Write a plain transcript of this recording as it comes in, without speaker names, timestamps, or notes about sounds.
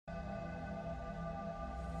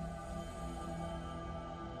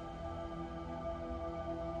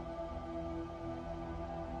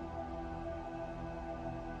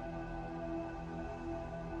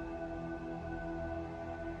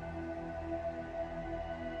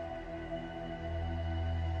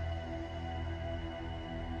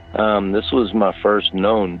This was my first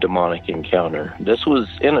known demonic encounter. This was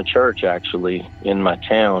in a church, actually, in my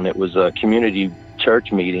town. It was a community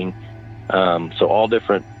church meeting. So all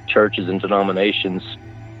different churches and denominations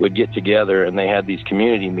would get together, and they had these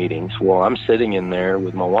community meetings. Well, I'm sitting in there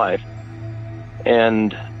with my wife,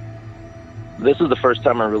 and this is the first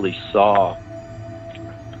time I really saw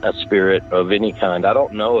a spirit of any kind. I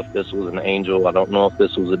don't know if this was an angel. I don't know if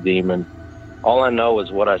this was a demon. All I know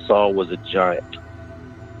is what I saw was a giant.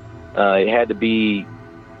 It had to be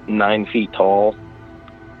 9 feet tall.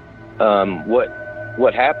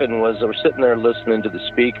 What happened was I was sitting there listening to the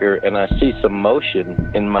speaker, and I see some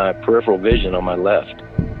motion in my peripheral vision on my left.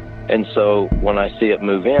 And so when I see it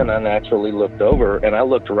move in, I naturally looked over, and I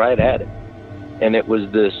looked right at it. And it was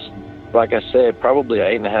this, like I said, probably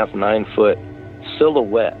an 8.5, 9 foot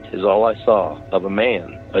silhouette is all I saw of a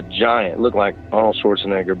man, a giant. Looked like Arnold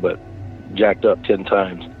Schwarzenegger, but jacked up 10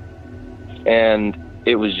 times. And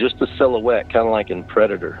it was just a silhouette, kind of like in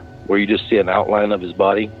Predator, where you just see an outline of his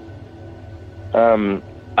body.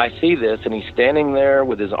 I see this, and he's standing there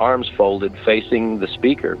with his arms folded, facing the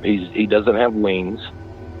speaker. He doesn't have wings.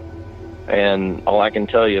 And all I can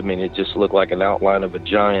tell you, I mean, it just looked like an outline of a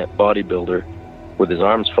giant bodybuilder with his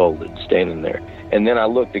arms folded, standing there. And then I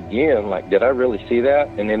looked again, like, did I really see that?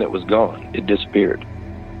 And then it was gone. It disappeared.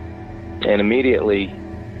 And immediately,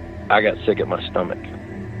 I got sick at my stomach.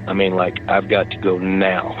 I mean, like, I've got to go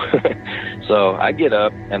now. So I get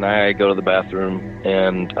up, and I go to the bathroom,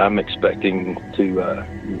 and I'm expecting to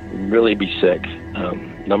really be sick,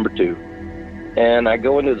 number 2. And I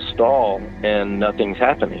go into the stall, and nothing's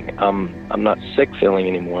happening. I'm not sick feeling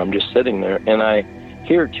anymore. I'm just sitting there, and I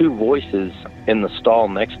hear 2 voices in the stall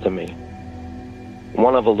next to me.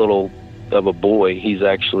 One of a boy. He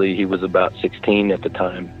was about 16 at the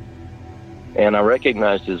time. And I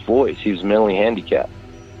recognized his voice. He was mentally handicapped.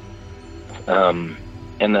 And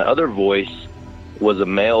the other voice was a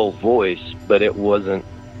male voice, but it wasn't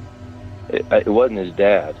his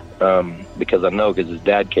dad, because his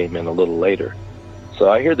dad came in a little later. So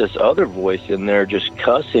I hear this other voice in there just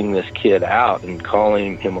cussing this kid out and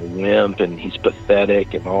calling him a wimp, and he's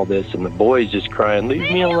pathetic and all this, and the boy's just crying,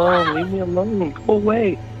 leave me alone, go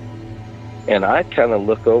away. And I kind of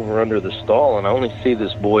look over under the stall, and I only see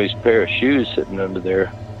this boy's pair of shoes sitting under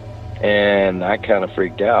there. And I kind of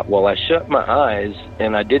freaked out. Well, I shut my eyes,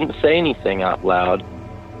 and I didn't say anything out loud.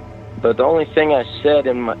 But the only thing I said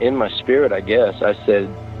in my spirit, I guess, I said,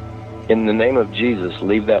 in the name of Jesus,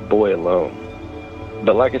 leave that boy alone.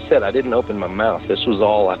 But like I said, I didn't open my mouth. This was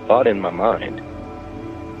all I thought in my mind.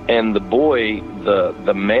 And the boy,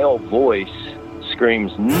 the male voice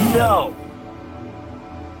screams, no!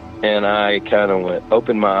 And I kind of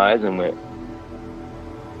opened my eyes and went,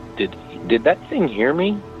 did that thing hear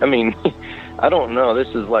me? I mean, I don't know. This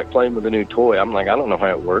is like playing with a new toy. I'm like, I don't know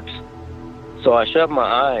how it works. So I shut my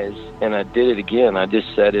eyes, and I did it again. I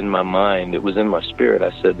just said in my mind, it was in my spirit,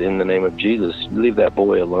 I said, in the name of Jesus, leave that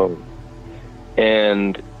boy alone.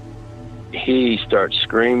 And he starts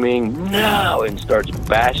screaming, no, and starts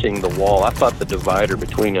bashing the wall. I thought the divider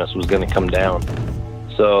between us was going to come down.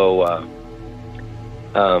 So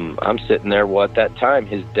I'm sitting there. Well, at that time,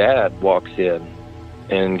 his dad walks in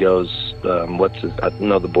and goes, I don't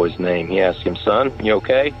know the boy's name. He asks him, son, you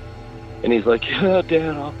okay? And he's like, yeah,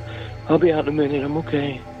 Dad, I'll be out in a minute. I'm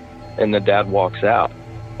okay. And the dad walks out.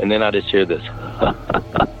 And then I just hear this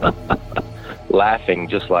laughing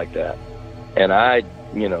just like that. And I,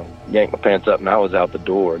 yanked my pants up, and I was out the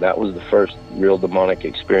door. That was the first real demonic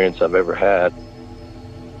experience I've ever had.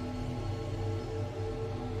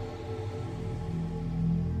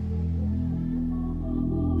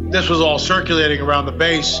 This was all circulating around the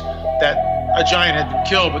base that a giant had been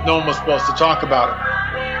killed, but no one was supposed to talk about it.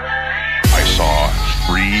 I saw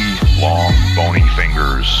 3 long, bony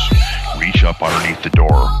fingers reach up underneath the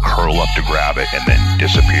door, curl up to grab it, and then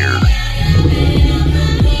disappear.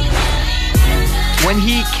 When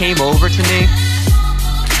he came over to me,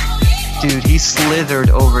 dude, he slithered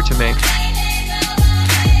over to me.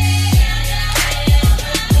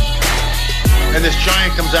 And this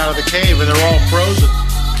giant comes out of the cave, and they're all frozen.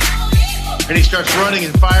 And he starts running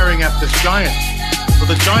and firing at this giant. Well,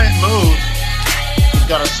 the giant moves. He's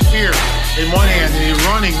got a spear in one hand, and he's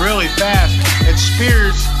running really fast and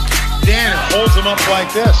spears Dan and holds him up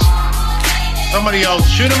like this. Somebody yells,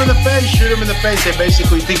 shoot him in the face, shoot him in the face. They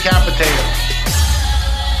basically decapitate him.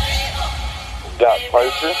 Got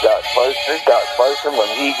closer. When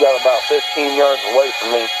he got about 15 yards away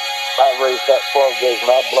from me, I raised that 12 gauge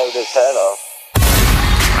and I blowed his head off.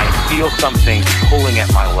 I feel something pulling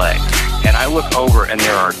at my leg. And I look over, and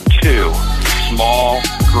there are 2 small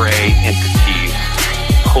gray entities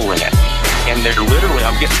pulling at me. and they're literally,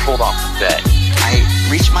 I'm getting pulled off the bed. I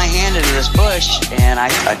reached my hand into this bush and I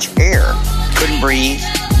touched air. Couldn't breathe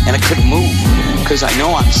and I couldn't move because I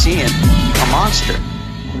know I'm seeing a monster.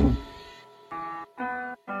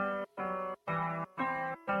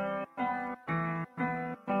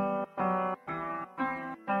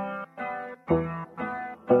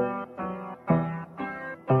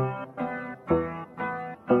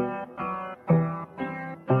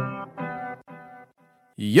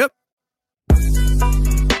 Yep.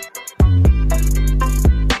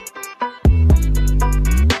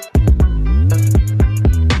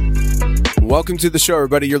 Welcome to the show,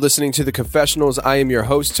 everybody. You're listening to The Confessionals. I am your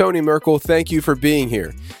host, Tony Merkel. Thank you for being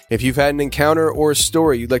here. If you've had an encounter or a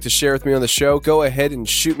story you'd like to share with me on the show, go ahead and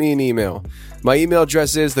shoot me an email. My email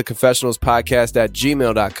address is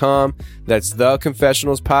theconfessionalspodcast@gmail.com. That's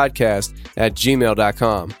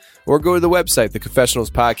theconfessionalspodcast@gmail.com. Or go to the website,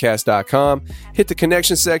 theconfessionalspodcast.com, hit the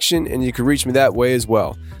connection section, and you can reach me that way as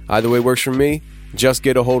well. Either way works for me. Just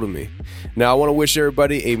get a hold of me. Now, I want to wish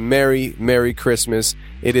everybody a Merry, Merry Christmas.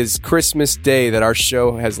 It is Christmas Day that our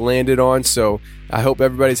show has landed on, so I hope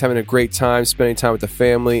everybody's having a great time, spending time with the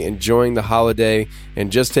family, enjoying the holiday,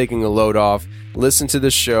 and just taking a load off. Listen to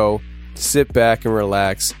the show, sit back and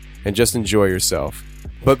relax, and just enjoy yourself.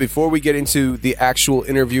 But before we get into the actual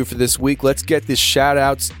interview for this week, let's get the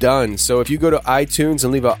shout-outs done. So if you go to iTunes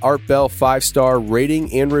and leave a Art Bell 5-star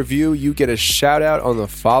rating and review, you get a shout-out on the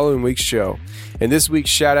following week's show. And this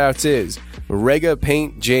week's shout-outs is Rega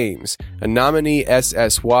Paint James, Anomini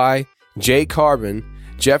SSY, Jay Carbon,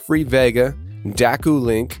 Jeffrey Vega, Daku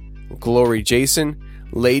Link, Glory Jason,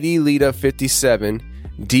 Lady Lita 57,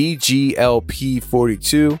 DGLP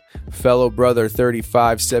 42, Fellow Brother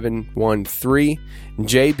 35713,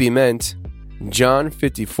 Jay Bement, John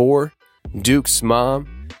 54, Duke's Mom,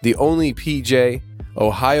 The Only PJ,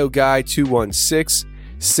 Ohio Guy 216,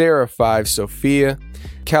 Sarah 5 Sophia,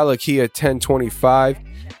 Calakia 1025,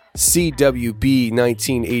 CWB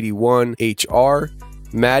 1981 HR,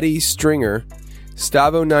 Maddie Stringer,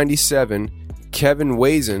 Stavo 97, Kevin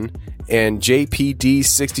Wazen, and JPD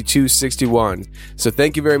 6261. So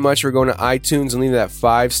thank you very much for going to iTunes and leaving that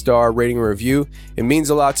 5-star rating and review. It means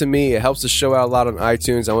a lot to me. It helps the show out a lot on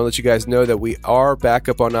iTunes. I want to let you guys know that we are back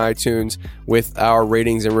up on iTunes with our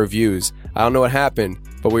ratings and reviews. I don't know what happened,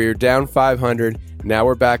 but we were down 500. Now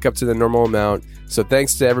we're back up to the normal amount. So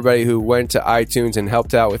thanks to everybody who went to iTunes and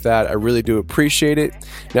helped out with that. I really do appreciate it.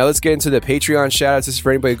 Now let's get into the Patreon shoutouts. This is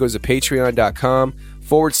for anybody who goes to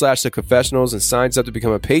patreon.com/The Confessionals and signs up to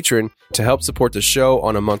become a patron to help support the show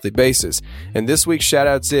on a monthly basis. And this week's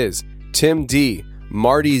shoutouts is Tim D,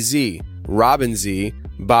 Marty Z, Robin Z,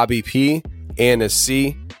 Bobby P, Anna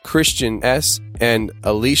C, Christian S, and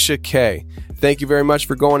Alicia K. Thank you very much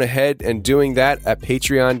for going ahead and doing that at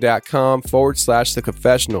patreon.com/The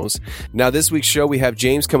Confessionals. Now, this week's show, we have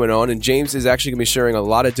James coming on, and James is actually going to be sharing a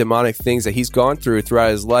lot of demonic things that he's gone through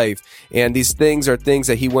throughout his life. And these things are things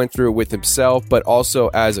that he went through with himself, but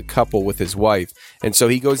also as a couple with his wife. And so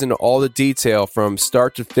he goes into all the detail from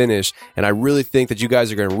start to finish. And I really think that you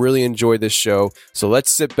guys are going to really enjoy this show. So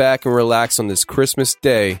let's sit back and relax on this Christmas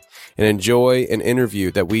day and enjoy an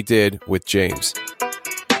interview that we did with James.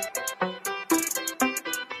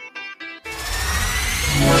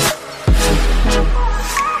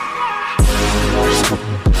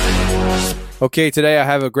 Okay, today I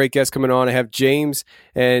have a great guest coming on. I have James,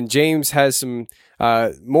 and James has some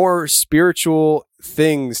more spiritual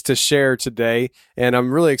things to share today, and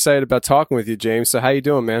I'm really excited about talking with you, James. So how you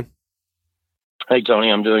doing, man? Hey,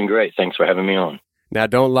 Tony, I'm doing great. Thanks for having me on. Now,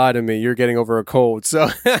 don't lie to me. You're getting over a cold, so...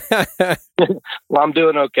 Well, I'm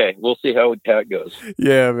doing okay. We'll see how it goes.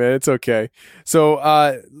 Yeah, man, it's okay. So,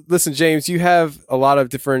 listen, James, you have a lot of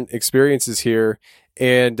different experiences here,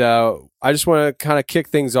 and I just want to kind of kick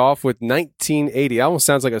things off with 1980. It almost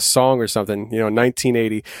sounds like a song or something,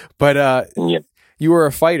 1980. But yeah. You were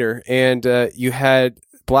a fighter, and you had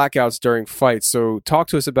blackouts during fights. So talk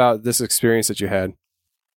to us about this experience that you had.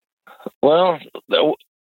 Well,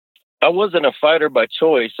 I wasn't a fighter by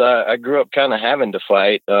choice. I grew up kind of having to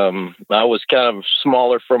fight. I was kind of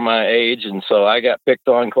smaller for my age, and so I got picked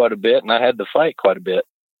on quite a bit, and I had to fight quite a bit.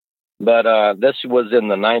 But this was in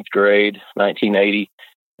the 9th grade, 1980,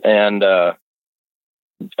 and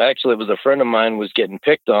actually it was a friend of mine was getting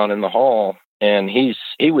picked on in the hall, and he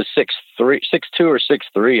was 6'2" or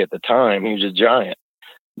 6'3" at the time. He was a giant,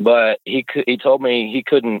 but he told me he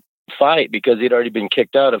couldn't fight because he'd already been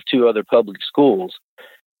kicked out of 2 other public schools.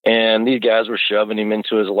 And these guys were shoving him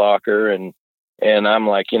into his locker, and I'm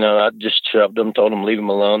like, I just shoved him, told him leave him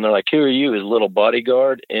alone. They're like, who are you, his little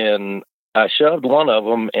bodyguard? And I shoved one of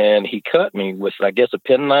them, and he cut me with, I guess, a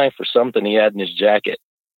penknife or something he had in his jacket.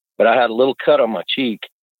 but I had a little cut on my cheek,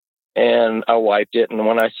 and I wiped it. And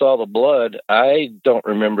when I saw the blood, I don't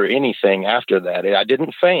remember anything after that. I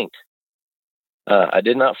didn't faint. I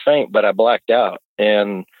did not faint, but I blacked out.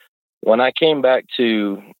 And when I came back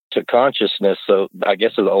to consciousness, so I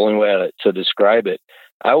guess is the only way to describe it,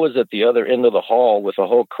 I was at the other end of the hall with a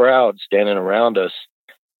whole crowd standing around us,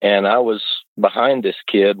 and I was behind this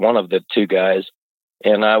kid, one of the two guys,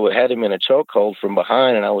 and I had him in a chokehold from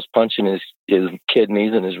behind, and I was punching his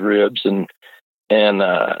kidneys and his ribs, and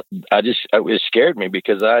it scared me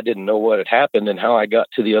because I didn't know what had happened and how I got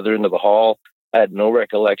to the other end of the hall. I had no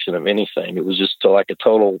recollection of anything. It was just like a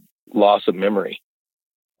total loss of memory.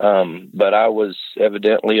 But I was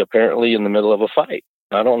apparently in the middle of a fight.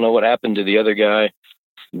 I don't know what happened to the other guy,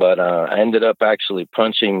 but I ended up actually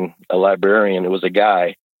punching a librarian. It was a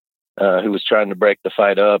guy who was trying to break the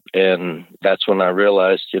fight up, and that's when I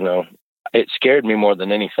realized, it scared me more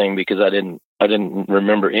than anything because I didn't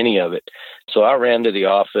remember any of it. So I ran to the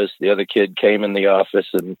office. The other kid came in the office,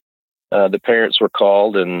 and the parents were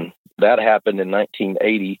called, and that happened in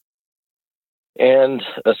 1980. And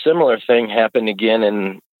a similar thing happened again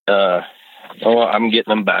in, I'm getting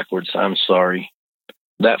them backwards. I'm sorry.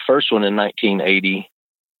 That first one in 1980,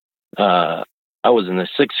 I was in the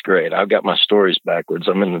 6th grade. I've got my stories backwards.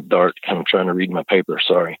 I'm in the dark. I'm trying to read my paper.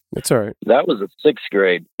 Sorry. That's all right. That was the 6th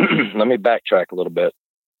grade. Let me backtrack a little bit.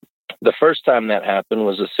 The first time that happened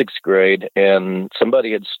was the 6th grade, and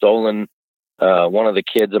somebody had stolen one of the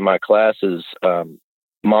kids in my class's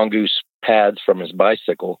mongoose pads from his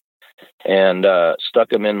bicycle and stuck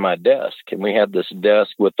them in my desk. And we had this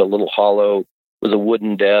desk with a little hollow, was a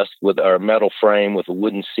wooden desk with our metal frame with a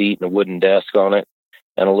wooden seat and a wooden desk on it,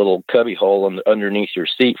 and a little cubby hole underneath your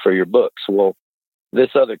seat for your books. Well, this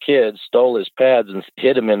other kid stole his pads and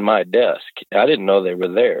hid them in my desk. I didn't know they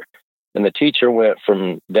were there. And the teacher went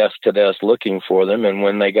from desk to desk looking for them. And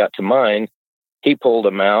when they got to mine, he pulled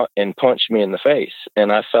them out and punched me in the face.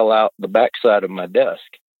 And I fell out the backside of my desk.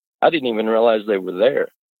 I didn't even realize they were there.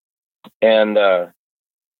 And the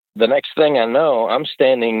next thing I know, I'm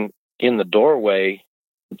standing in the doorway.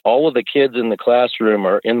 All of the kids in the classroom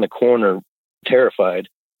are in the corner, terrified.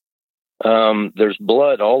 There's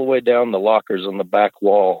blood all the way down the lockers on the back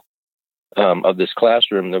wall of this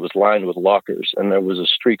classroom that was lined with lockers, and there was a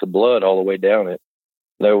streak of blood all the way down it.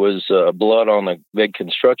 There was blood on a big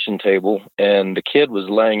construction table, and the kid was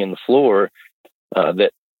laying in the floor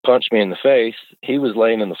that punched me in the face. He was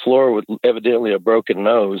laying in the floor with evidently a broken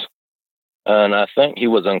nose, and I think he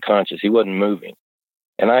was unconscious. He wasn't moving.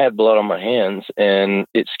 And I had blood on my hands, and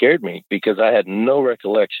it scared me because I had no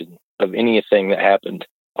recollection of anything that happened.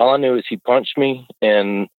 All I knew is he punched me,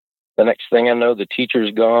 and the next thing I know, the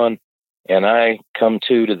teacher's gone, and I come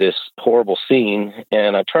to this horrible scene,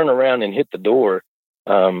 and I turn around and hit the door.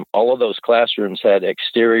 All of those classrooms had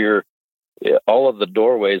exterior, all of the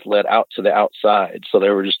doorways led out to the outside, so they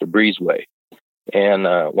were just a breezeway. And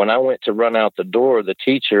when I went to run out the door, the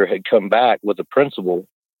teacher had come back with the principal,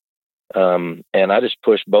 and I just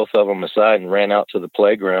pushed both of them aside and ran out to the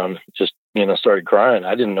playground, just, started crying.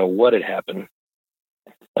 I didn't know what had happened.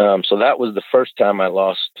 So that was the first time I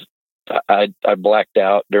lost. I blacked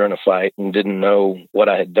out during a fight and didn't know what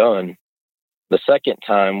I had done. The second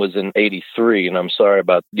time was in 83, and I'm sorry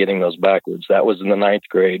about getting those backwards. That was in the 9th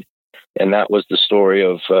grade, and that was the story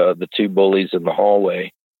of the two bullies in the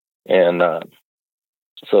hallway. And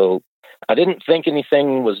so I didn't think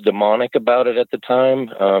anything was demonic about it at the time.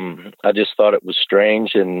 I just thought it was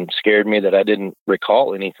strange and scared me that I didn't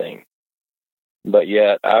recall anything. But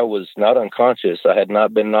yet I was not unconscious. I had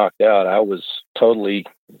not been knocked out. I was totally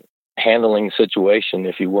handling the situation,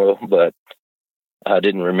 if you will, but I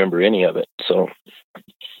didn't remember any of it. So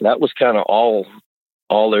that was kind of all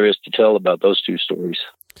there is to tell about those two stories.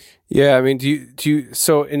 Yeah, I mean, do you?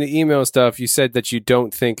 So in the email stuff, you said that you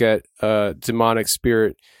don't think that demonic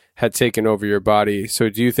spirit had taken over your body. So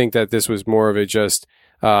do you think that this was more of a just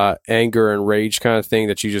anger and rage kind of thing,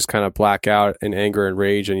 that you just kind of black out in anger and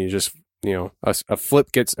rage, and you just, a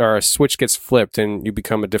switch gets flipped and you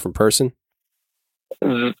become a different person?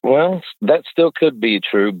 Well, that still could be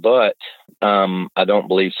true, but I don't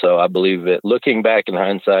believe so. I believe that looking back in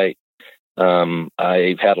hindsight,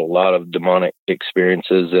 I've had a lot of demonic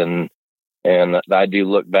experiences, and I do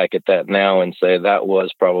look back at that now and say that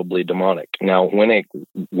was probably demonic. Now,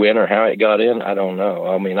 when or how it got in, I don't know.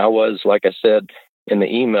 I mean, I was, like I said in the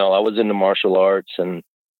email, I was into martial arts and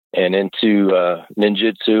into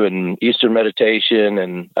ninjutsu and Eastern meditation,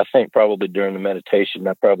 and I think probably during the meditation,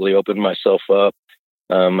 I probably opened myself up.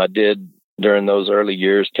 I did, during those early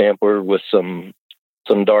years, tamper with some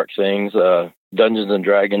dark things, Dungeons and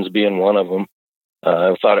Dragons being one of them.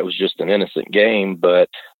 I thought it was just an innocent game, but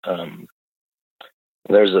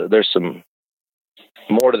There's some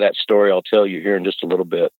more to that story I'll tell you here in just a little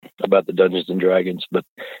bit about the Dungeons and Dragons. But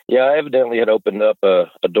yeah, I evidently had opened up a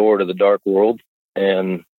door to the dark world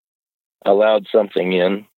and allowed something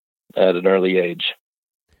in at an early age.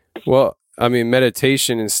 Well, I mean,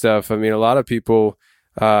 meditation and stuff, I mean, a lot of people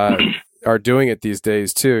are doing it these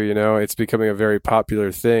days too. You know, it's becoming a very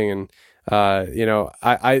popular thing. And, you know,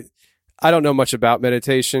 I don't know much about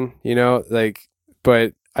meditation, you know, like,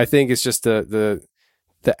 but I think it's just the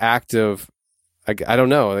act of, I don't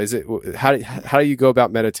know. Is it, how do you go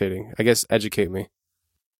about meditating? I guess educate me.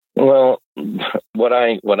 Well, what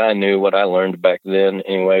I knew, what I learned back then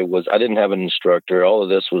anyway, was I didn't have an instructor. All of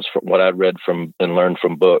this was from what I'd read from and learned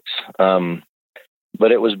from books.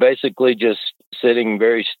 But it was basically just sitting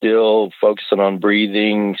very still, focusing on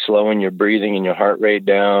breathing, slowing your breathing and your heart rate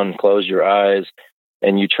down, close your eyes,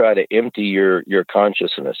 and you try to empty your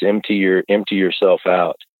consciousness, empty yourself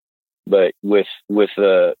out. But with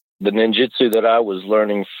the ninjutsu that I was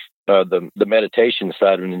learning, the meditation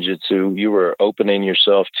side of ninjutsu, you were opening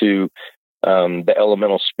yourself to the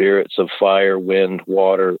elemental spirits of fire, wind,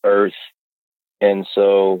 water, earth. And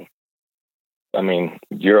so, I mean,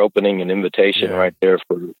 you're opening an invitation right there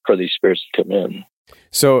for these spirits to come in.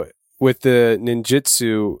 So with the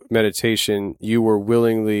ninjutsu meditation, you were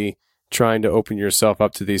willingly trying to open yourself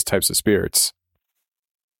up to these types of spirits.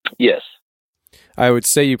 Yes. I would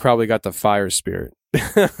say you probably got the fire spirit.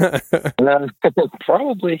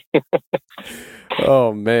 Probably.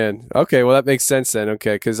 Oh man. Okay. Well, that makes sense then.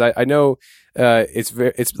 Okay. Cause I know,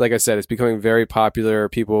 it's like I said, it's becoming very popular.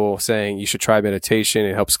 People saying you should try meditation.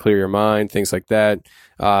 It helps clear your mind, things like that.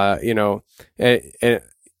 You know, and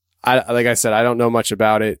I, like I said, I don't know much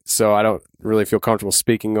about it, so I don't really feel comfortable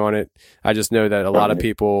speaking on it. I just know that a lot of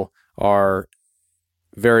people are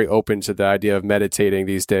very open to the idea of meditating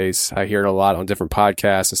these days. I hear it a lot on different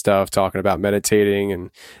podcasts and stuff, talking about meditating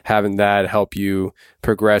and having that help you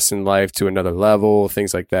progress in life to another level,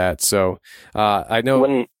 things like that. So I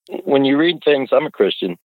know when you read things, I'm a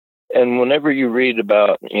Christian, and whenever you read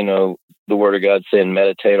about, you know, the Word of God saying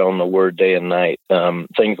meditate on the Word day and night,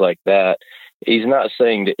 things like that, He's not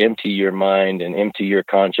saying to empty your mind and empty your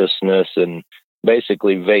consciousness and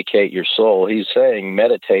basically vacate your soul. He's saying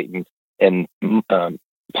meditate and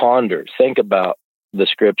ponder, think about the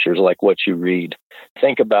scriptures like what you read.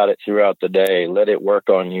 Think about it throughout the day. Let it work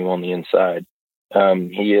on you on the inside.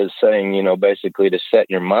 He is saying, you know, basically to set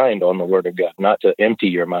your mind on the Word of God, not to empty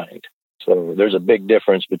your mind. So there's a big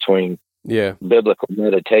difference between biblical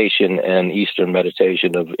meditation and Eastern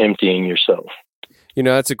meditation of emptying yourself. You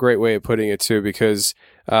know, that's a great way of putting it too, because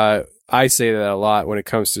I say that a lot when it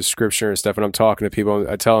comes to scripture and stuff. When I'm talking to people,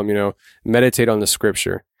 I tell them, you know, meditate on the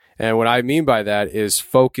scripture. And what I mean by that is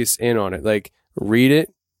focus in on it. Like read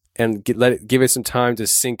it and give it some time to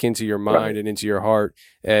sink into your mind and into your heart,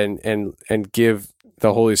 and give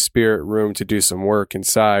the Holy Spirit room to do some work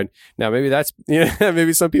inside. Now, maybe that's, you know,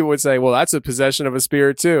 maybe some people would say, well, that's a possession of a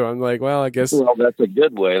spirit too. I'm like, well, I guess. Well, that's a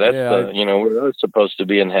good way. That's, you know, we're supposed to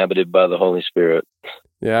be inhabited by the Holy Spirit.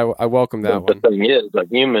 Yeah, I welcome that one. The thing is,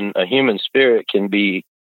 a human spirit can be,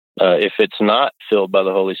 if it's not filled by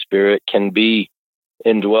the Holy Spirit, can be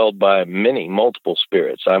indwelled by multiple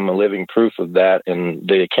spirits. I'm a living proof of that. And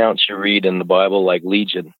the accounts you read in the Bible, like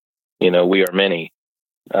Legion, you know, we are many.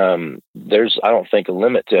 There's, I don't think, a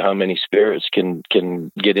limit to how many spirits can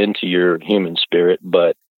get into your human spirit.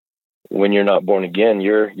 But when you're not born again,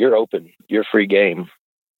 you're open, you're free game.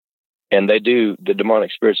 And the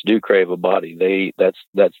demonic spirits do crave a body. That's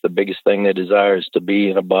the biggest thing they desire, is to be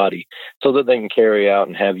in a body so that they can carry out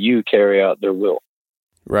and have you carry out their will.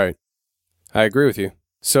 Right. I agree with you.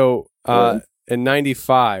 So, in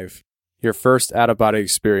 95, your first out-of-body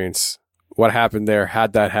experience, what happened there?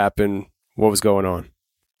 How'd that happen? What was going on?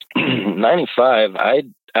 95, I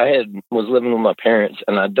was living with my parents,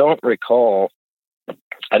 and I don't recall.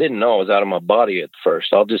 I didn't know I was out of my body at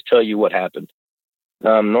first. I'll just tell you what happened.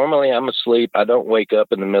 Normally, I'm asleep. I don't wake up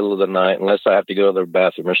in the middle of the night unless I have to go to the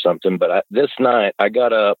bathroom or something. But this night, I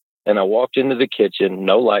got up and I walked into the kitchen,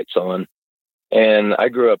 no lights on. And I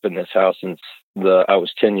grew up in this house since I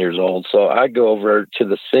was 10 years old. So I go over to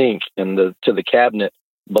the sink and to the cabinet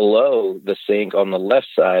below the sink on the left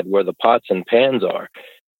side where the pots and pans are.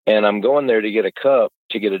 And I'm going there to get a cup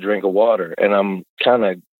to get a drink of water. And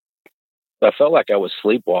I felt like I was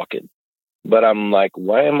sleepwalking. But I'm like,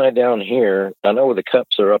 why am I down here? I know the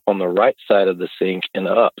cups are up on the right side of the sink and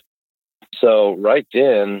up. So right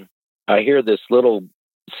then, I hear the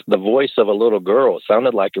voice of a little girl. It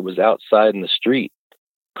sounded like it was outside in the street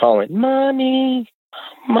calling, "Mommy,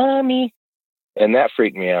 Mommy." And that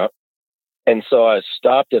freaked me out. And so I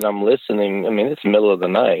stopped and I'm listening. I mean, it's the middle of the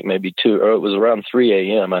night, maybe 2, or it was around 3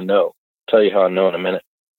 a.m. I know. I'll tell you how I know in a minute.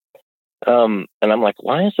 And I'm like,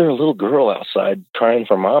 why is there a little girl outside crying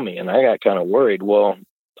for mommy? And I got kind of worried. Well,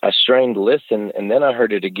 I strained to listen, and then I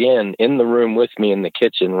heard it again in the room with me in the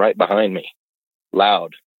kitchen right behind me,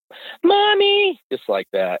 loud. Mommy! Just like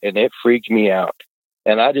that. And it freaked me out.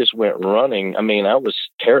 And I just went running. I mean, I was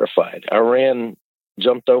terrified. I ran,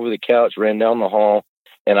 jumped over the couch, ran down the hall,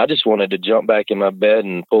 and I just wanted to jump back in my bed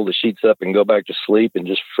and pull the sheets up and go back to sleep and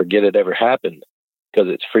just forget it ever happened because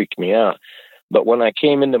it freaked me out. But when I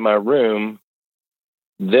came into my room,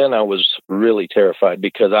 then I was really terrified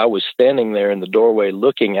because I was standing there in the doorway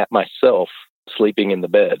looking at myself sleeping in the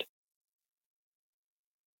bed.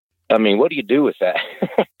 I mean, what do you do with that?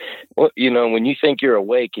 Well, you know, when you think you're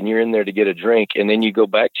awake and you're in there to get a drink and then you go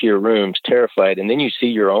back to your rooms terrified and then you see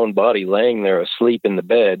your own body laying there asleep in the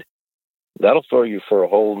bed, that'll throw you for a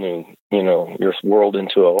whole new, you know, your world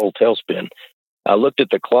into a whole tailspin. I looked at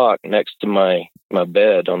the clock next to my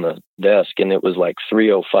bed on the desk and it was like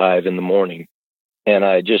 3:05 in the morning. And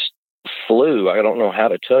I just flew. I don't know how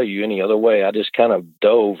to tell you any other way. I just kind of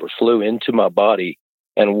dove or flew into my body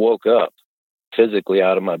and woke up physically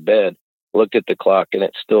out of my bed, looked at the clock, and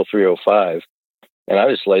it's still 3:05. And I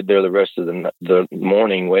just laid there the rest of the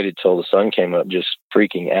morning, waited till the sun came up, just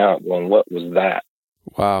freaking out, going, what was that?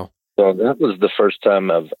 Wow. So that was the first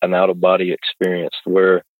time of an out-of-body experience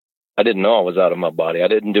where I didn't know I was out of my body. I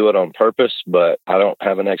didn't do it on purpose, but I don't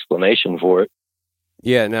have an explanation for it.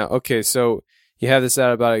 Yeah. Now, okay, so you have this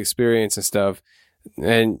out-of-body experience and stuff,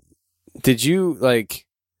 and did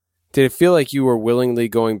it feel like you were willingly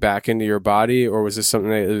going back into your body, or was this something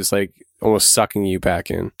that was like almost sucking you back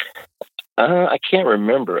in? I can't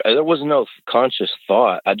remember. There was no conscious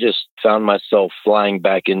thought. I just found myself flying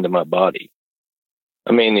back into my body.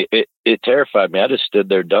 I mean, it terrified me. I just stood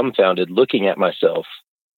there dumbfounded, looking at myself,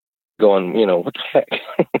 going, you know, what the heck?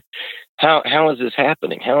 How is this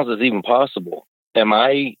happening? How is this even possible? Am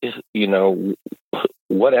I, you know,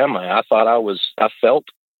 what am I? I felt I was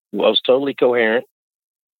totally coherent.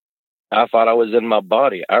 I thought I was in my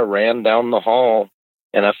body. I ran down the hall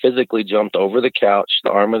and I physically jumped over the couch,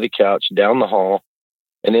 the arm of the couch, down the hall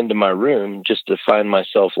and into my room just to find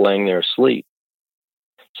myself laying there asleep.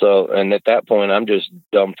 So, and at that point, I'm just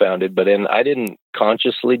dumbfounded. But then I didn't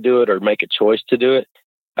consciously do it or make a choice to do it.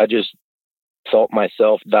 I just felt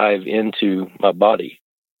myself dive into my body.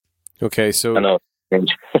 Okay, so I know.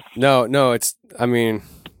 no, it's. I mean,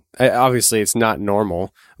 obviously, it's not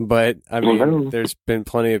normal, but I mean, there's been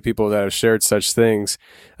plenty of people that have shared such things.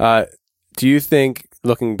 Do you think,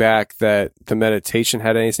 looking back, that the meditation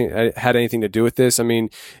had anything to do with this? I mean,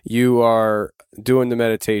 you are doing the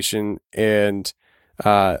meditation and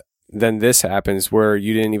then this happens where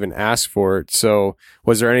you didn't even ask for it. So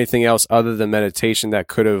was there anything else other than meditation that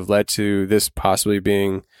could have led to this possibly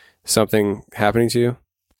being something happening to you?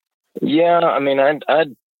 Yeah, I mean, I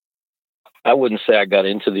wouldn't say I got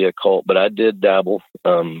into the occult, but I did dabble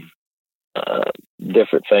different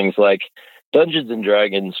things like Dungeons and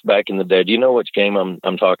Dragons back in the day. Do you know which game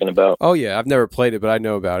I'm talking about? Oh yeah, I've never played it, but I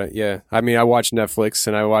know about it. Yeah, I mean, I watch Netflix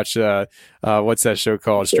and I watch what's that show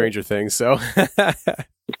called? Stranger Things. So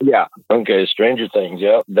yeah, okay, Stranger Things.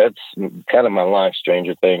 Yeah, that's kind of my life,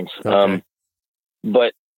 Stranger Things. Okay.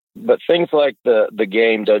 But things like the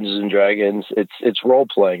game Dungeons and Dragons, it's role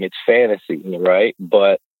playing, it's fantasy, right?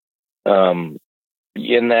 But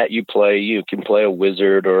in that you can play a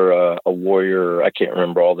wizard or a warrior. I can't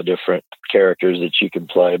remember all the different characters that you can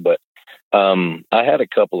play, but I had a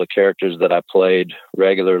couple of characters that I played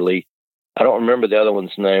regularly. I don't remember the other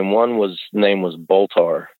one's name. Name was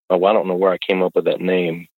Boltar. Oh, I don't know where I came up with that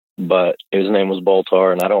name, but his name was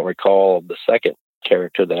Boltar, and I don't recall the second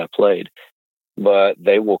character that I played. But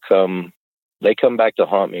they come back to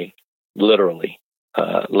haunt me, literally,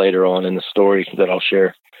 later on in the story that I'll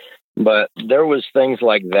share. But there was things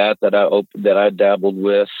like that I dabbled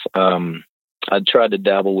with. I tried to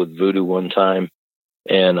dabble with voodoo one time,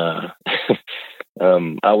 and I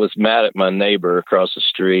was mad at my neighbor across the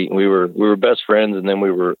street. We were best friends, and then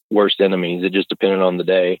we were worst enemies. It just depended on the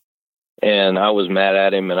day. And I was mad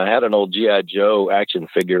at him, and I had an old G.I. Joe action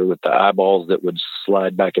figure with the eyeballs that would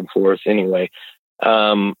slide back and forth. Anyway,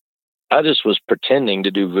 I just was pretending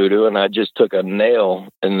to do voodoo, and I just took a nail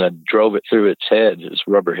and I drove it through its head, its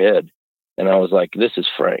rubber head. And I was like, this is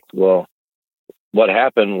Frank. Well, what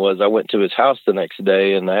happened was I went to his house the next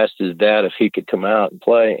day and I asked his dad if he could come out and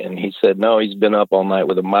play. And he said, no, he's been up all night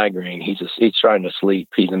with a migraine. He's trying to sleep.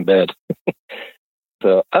 He's in bed.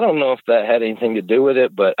 So I don't know if that had anything to do with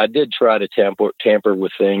it, but I did try to tamper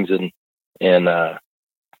with things and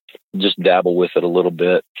just dabble with it a little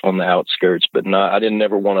bit on the outskirts, but I didn't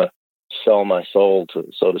never want to sell my soul,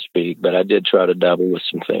 so to speak, but I did try to dabble with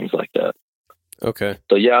some things like that. Okay.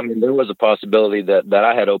 So yeah, I mean, there was a possibility that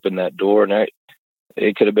I had opened that door, and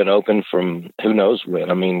it could have been open from who knows when.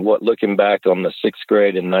 I mean, looking back on the 6th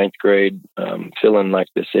grade and 9th grade, feeling like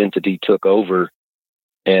this entity took over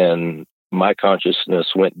and my consciousness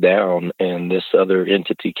went down and this other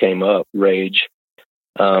entity came up, rage.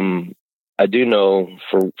 I do know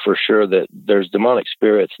for sure that there's demonic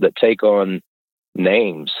spirits that take on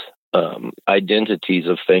names, identities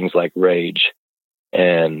of things like rage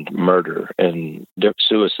and murder and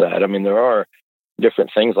suicide. I mean, there are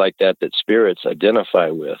different things like that spirits identify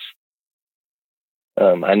with.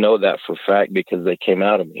 I know that for a fact because they came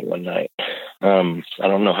out of me one night. I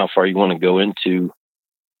don't know how far you want to go into.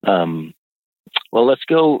 Well, let's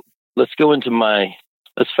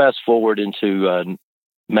fast forward into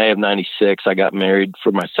May of '96. I got married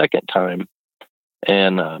for my second time,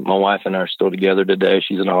 and my wife and I are still together today.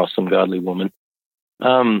 She's an awesome, godly woman.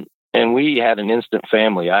 And we had an instant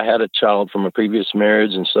family. I had a child from a previous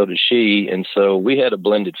marriage, and so did she. And so we had a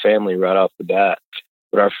blended family right off the bat.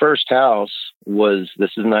 But our first house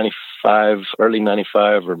this is 95, early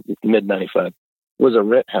 95 or mid 95, was a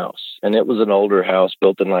rent house. And it was an older house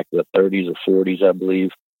built in like the 30s or 40s, I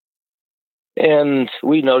believe. And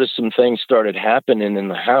we noticed some things started happening in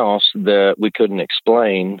the house that we couldn't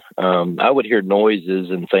explain. I would hear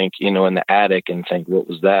noises and think, in the attic and think, what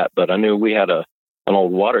was that? But I knew we had an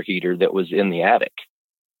old water heater that was in the attic.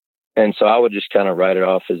 And so I would just kind of write it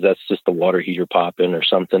off as that's just the water heater popping or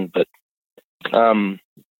something. But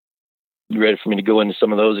you ready for me to go into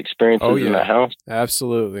some of those experiences in the house?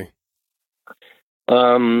 Absolutely.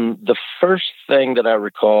 The first thing that I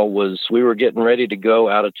recall was we were getting ready to go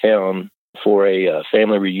out of town for a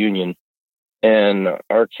family reunion, and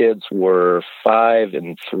our kids were 5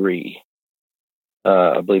 and 3.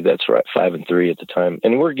 I believe that's right, 5 and 3 at the time.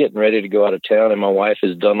 And we're getting ready to go out of town, and my wife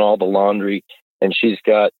has done all the laundry, and she's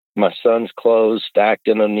got my son's clothes stacked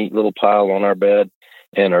in a neat little pile on our bed,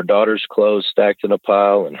 and our daughter's clothes stacked in a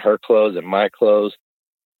pile, and her clothes and my clothes.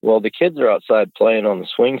 Well, the kids are outside playing on the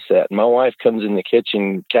swing set, and my wife comes in the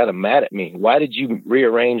kitchen kind of mad at me. Why did you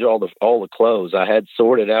rearrange all the clothes? I had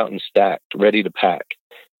sorted out and stacked, ready to pack.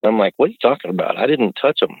 And I'm like, what are you talking about? I didn't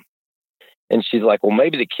touch them. And she's like, well,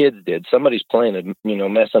 maybe the kids did. Somebody's playing,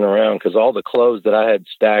 messing around, because all the clothes that I had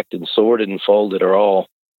stacked and sorted and folded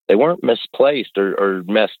they weren't misplaced or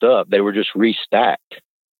messed up. They were just restacked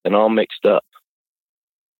and all mixed up.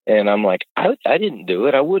 And I'm like, I didn't do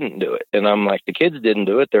it. I wouldn't do it. And I'm like, the kids didn't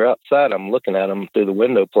do it. They're outside. I'm looking at them through the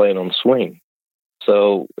window playing on the swing.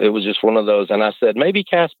 So it was just one of those. And I said, maybe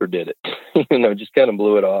Casper did it. Just kind of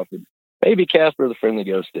blew it off. Maybe Casper, the friendly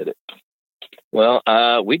ghost, did it. Well,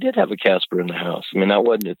 we did have a Casper in the house. I mean, that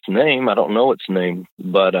wasn't its name. I don't know its name.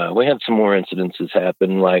 But we had some more incidences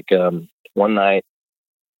happen. Like one night,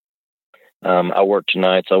 I worked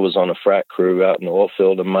nights. I was on a frac crew out in the oil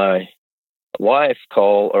field, and my wife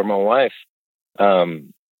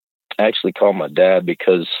actually called my dad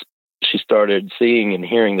because she started seeing and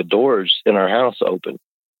hearing the doors in our house open.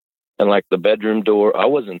 And like the bedroom door, I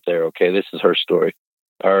wasn't there. Okay, this is her story.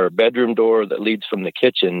 Our bedroom door that leads from the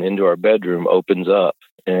kitchen into our bedroom opens up,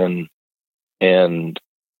 and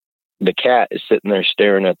the cat is sitting there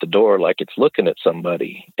staring at the door like it's looking at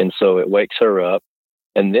somebody. And so it wakes her up,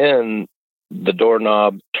 and then the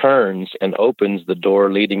doorknob turns and opens the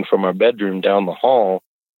door leading from our bedroom down the hall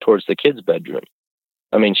towards the kids' bedroom.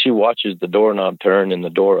 I mean, she watches the doorknob turn and the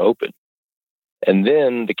door open. And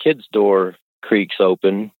then the kids' door creaks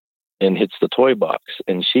open and hits the toy box,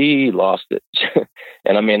 and she lost it.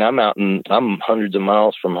 And I mean, I'm hundreds of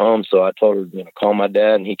miles from home, so I told her, call my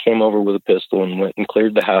dad, and he came over with a pistol and went and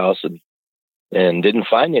cleared the house and didn't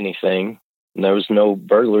find anything. And there was no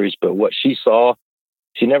burglaries, but what she saw,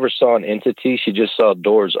 she never saw an entity. She just saw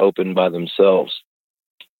doors open by themselves,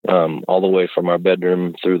 all the way from our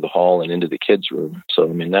bedroom through the hall and into the kids' room. So,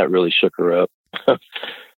 I mean, that really shook her up.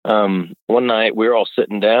 One night we were all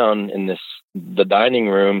sitting down in the dining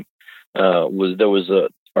room.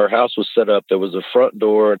 Our house was set up. There was a front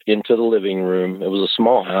door into the living room. It was a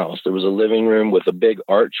small house. There was a living room with a big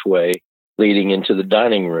archway leading into the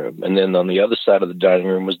dining room. And then on the other side of the dining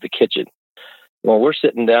room was the kitchen. Well, we're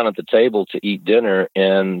sitting down at the table to eat dinner,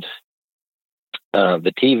 and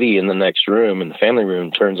the TV in the next room, in the family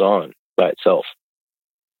room, turns on by itself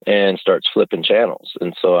and starts flipping channels.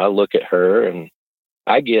 And so I look at her, and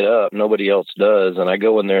I get up, nobody else does, and I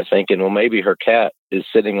go in there thinking, well, maybe her cat is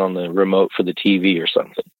sitting on the remote for the TV or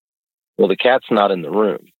something. Well, the cat's not in the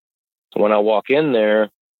room. When I walk in there,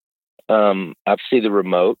 I see the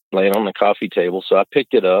remote laying on the coffee table. So I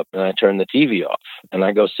picked it up and I turned the TV off, and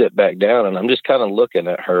I go sit back down, and I'm just kind of looking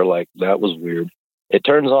at her like, that was weird. It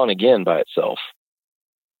turns on again by itself,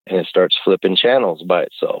 and it starts flipping channels by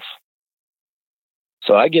itself.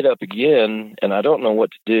 So I get up again, and I don't know what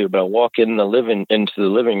to do, but I walk into the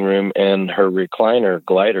living room, and her recliner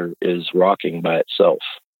glider is rocking by itself.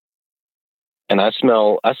 And I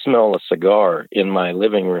smell a cigar in my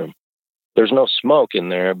living room. There's no smoke in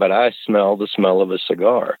there, but I smell the smell of a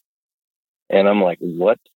cigar. And I'm like,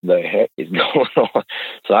 what the heck is going on?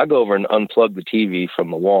 So I go over and unplug the TV from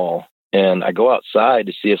the wall, and I go outside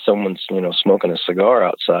to see if someone's, smoking a cigar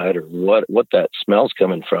outside, or what that smell's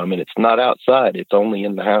coming from. And it's not outside. It's only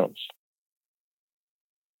in the house.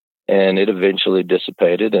 And it eventually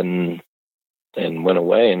dissipated and went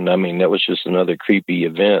away. And I mean, that was just another creepy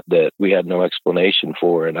event that we had no explanation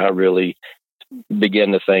for. And I really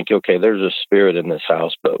began to think, okay, there's a spirit in this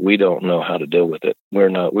house, but we don't know how to deal with it.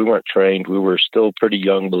 We weren't trained. We were still pretty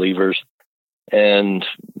young believers, and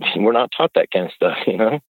we're not taught that kind of stuff,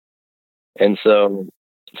 And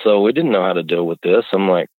so we didn't know how to deal with this. I'm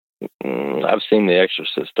like, I've seen The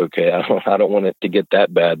Exorcist. Okay, I don't want it to get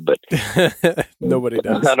that bad, but nobody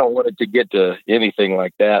does. I don't want it to get to anything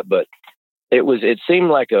like that. But it seemed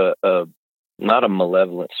like a not a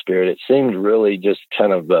malevolent spirit. It seemed really just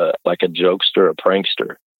kind of like a jokester, a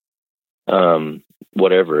prankster,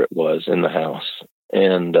 whatever it was in the house.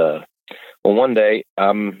 And one day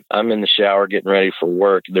I'm in the shower getting ready for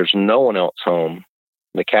work. There's no one else home.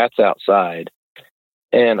 The cat's outside,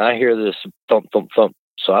 and I hear this thump, thump, thump.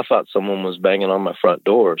 So I thought someone was banging on my front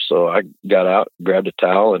door. So I got out, grabbed a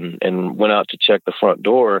towel, and went out to check the front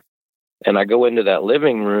door. And I go into that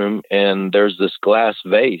living room, and there's this glass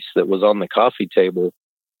vase that was on the coffee table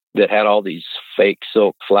that had all these fake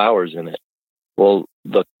silk flowers in it. Well,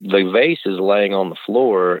 the vase is laying on the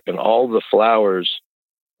floor, and all the flowers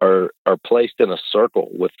are placed in a circle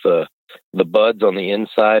with the buds on the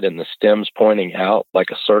inside and the stems pointing out like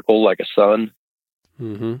a circle, like a sun.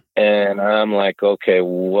 Mm-hmm. And I'm like, okay,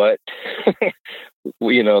 what?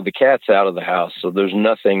 The cat's out of the house, so there's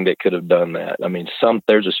nothing that could have done that. I mean,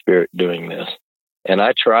 there's a spirit doing this. And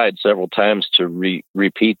I tried several times to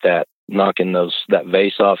repeat that, knocking that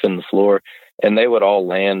vase off in the floor, and they would all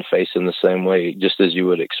land facing the same way, just as you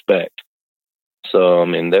would expect. So, I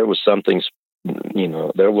mean, there was something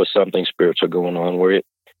spiritual going on where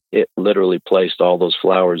it literally placed all those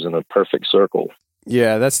flowers in a perfect circle.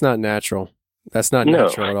 Yeah, that's not natural. That's not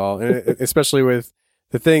natural at all. And especially with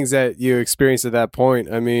the things that you experienced at that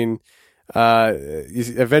point. I mean,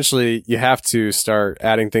 eventually you have to start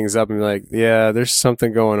adding things up and be like, yeah, there's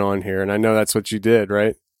something going on here. And I know that's what you did,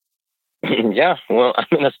 right? Yeah. Well, I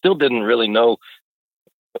mean, I still didn't really know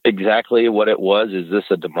exactly what it was. Is this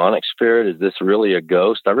a demonic spirit? Is this really a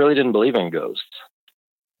ghost? I really didn't believe in ghosts.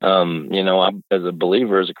 As a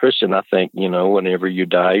believer, as a Christian, I think, whenever you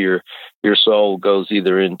die, your soul goes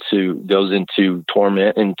into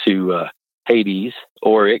torment, into Hades,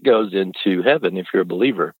 or it goes into heaven if you're a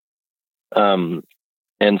believer. And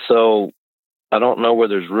so I don't know where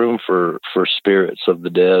there's room for spirits of the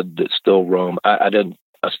dead that still roam. I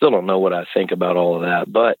still don't know what I think about all of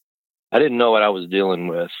that, but I didn't know what I was dealing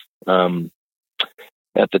with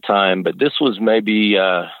at the time. But this was maybe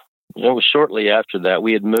it was shortly after that.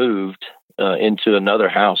 We had moved into another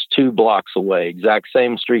house 2 blocks away, exact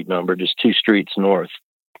same street number, just 2 streets north.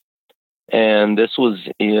 And this was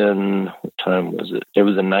what time was it? It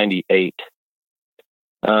was in 98.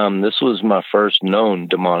 This was my first known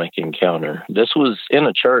demonic encounter. This was in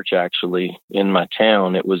a church, actually, in my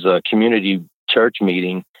town. It was a community church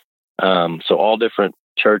meeting. So all different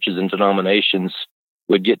churches and denominations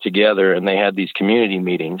would get together, and they had these community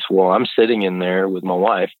meetings. Well, I'm sitting in there with my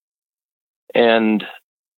wife, and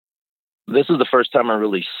this is the first time I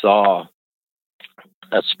really saw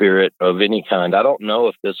a spirit of any kind. I don't know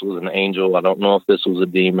if this was an angel. I don't know if this was a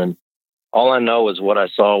demon. All I know is what I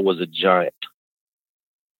saw was a giant.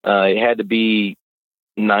 It had to be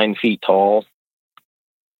 9 feet tall.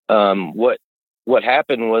 What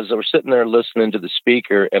happened was I was sitting there listening to the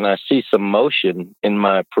speaker, and I see some motion in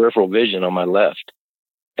my peripheral vision on my left.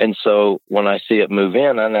 And so when I see it move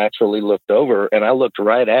in, I naturally looked over, and I looked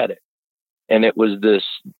right at it. And it was this,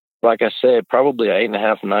 like I said, probably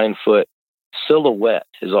 8.5, 9 foot silhouette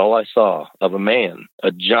is all I saw of a man,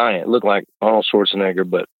 a giant, looked like Arnold Schwarzenegger,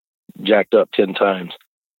 but jacked up 10 times.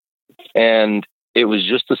 And it was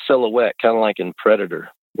just a silhouette, kind of like in Predator,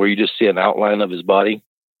 where you just see an outline of his body.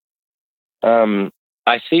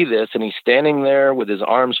 I see this, and he's standing there with his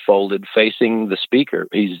arms folded, facing the speaker.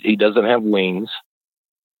 He doesn't have wings.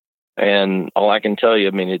 And all I can tell you,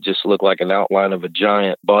 I mean, it just looked like an outline of a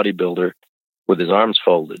giant bodybuilder with his arms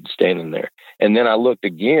folded, standing there. And then I looked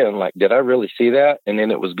again, like, did I really see that? And then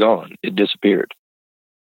it was gone. It disappeared.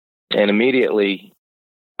 And immediately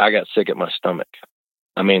I got sick at my stomach.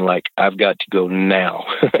 I mean, like, I've got to go now.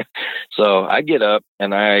 So I get up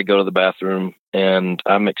and I go to the bathroom, and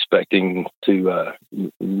I'm expecting to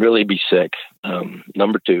really be sick,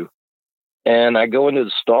 number two. And I go into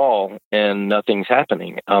the stall and nothing's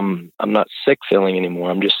happening. I'm not sick feeling anymore.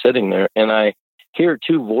 I'm just sitting there, and I hear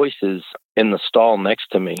two voices in the stall next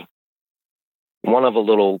to me. One of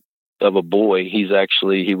a boy. He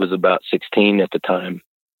was about 16 at the time.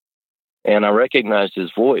 And I recognized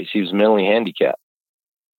his voice. He was mentally handicapped.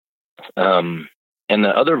 And the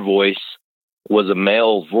other voice was a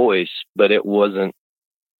male voice, but it wasn't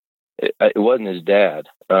his dad.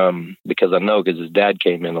 Because I know, because his dad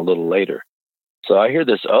came in a little later. So I hear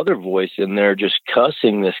this other voice in there just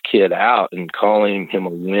cussing this kid out and calling him a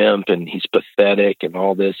wimp, and he's pathetic and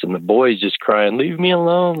all this. And the boy's just crying, leave me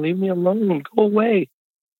alone, go away.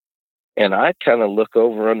 And I kind of look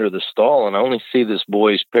over under the stall, and I only see this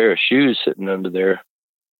boy's pair of shoes sitting under there.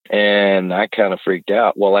 And I kind of freaked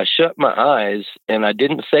out. Well, I shut my eyes, and I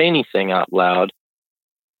didn't say anything out loud.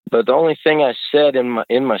 But the only thing I said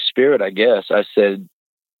in my spirit, I guess, I said,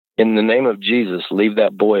 in the name of Jesus, leave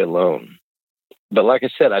that boy alone. But like I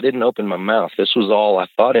said, I didn't open my mouth. This was all I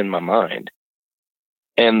thought in my mind.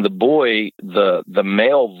 And the boy, the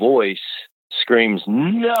male voice screams,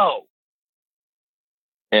 no.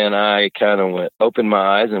 And I kind of opened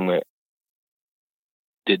my eyes and went,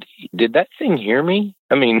 did that thing hear me?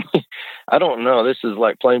 I mean, I don't know. This is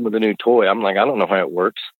like playing with a new toy. I'm like, I don't know how it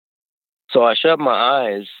works. So I shut my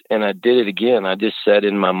eyes and I did it again. I just said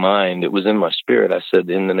in my mind, it was in my spirit. I said,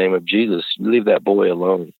 in the name of Jesus, leave that boy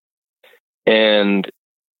alone. And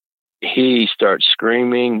he starts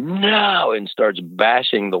screaming, no, and starts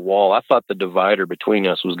bashing the wall. I thought the divider between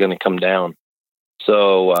us was going to come down.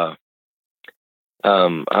 So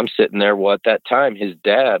I'm sitting there. Well, at that time, his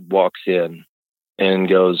dad walks in and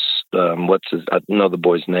goes, I know the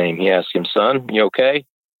boy's name. He asks him, son, you okay?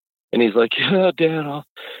 And he's like, yeah, Dad,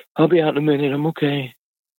 I'll be out in a minute. I'm okay.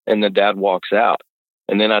 And the dad walks out.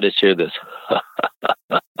 And then I just hear this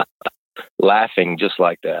laughing just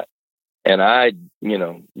like that. And I,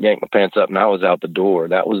 yanked my pants up and I was out the door.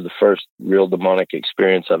 That was the first real demonic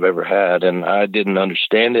experience I've ever had. And I didn't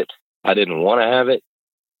understand it. I didn't want to have it.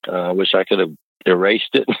 I wish I could have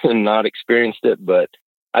erased it and not experienced it, but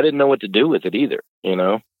I didn't know what to do with it either,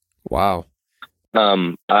 Wow.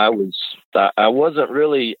 I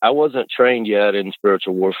wasn't trained yet in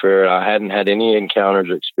spiritual warfare. I hadn't had any encounters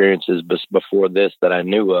or experiences before this that I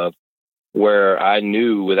knew of, where I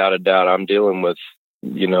knew without a doubt I'm dealing with,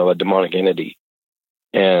 a demonic entity.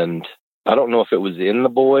 And I don't know if it was in the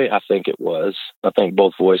boy. I think it was. I think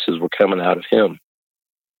both voices were coming out of him.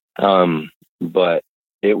 But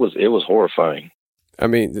it was horrifying. I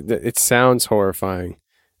mean, it sounds horrifying.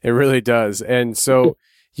 It really does. And so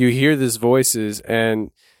you hear these voices, and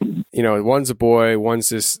one's a boy, one's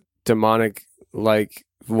this demonic like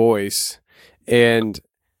voice. And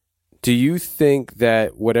do you think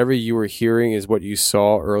that whatever you were hearing is what you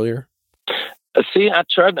saw earlier? See, I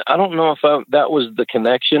don't know if that was the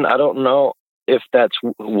connection. I don't know if that's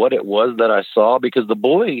what it was that I saw, because the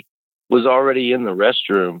boy was already in the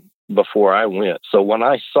restroom before I went. So when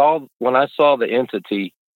I saw the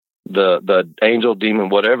entity, the angel, demon,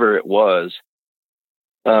 whatever it was,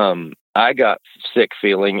 I got sick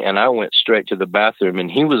feeling, and I went straight to the bathroom, and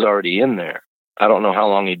he was already in there. I don't know how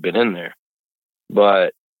long he'd been in there,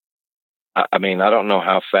 but I mean, I don't know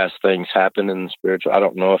how fast things happen in the spiritual. I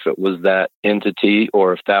don't know if it was that entity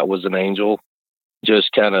or if that was an angel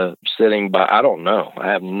just kind of sitting by. I don't know. I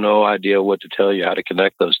have no idea what to tell you how to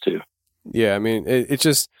connect those two. Yeah, I mean, it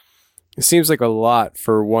seems like a lot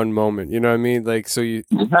for one moment. You know what I mean? Like, so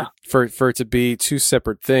for it to be two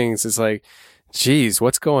separate things, it's like, geez,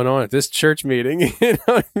 what's going on at this church meeting? You know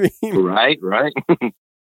what I mean? Right.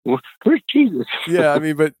 Where's Jesus? Yeah, I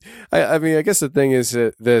mean, but I mean, I guess the thing is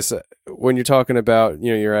that this, when you're talking about,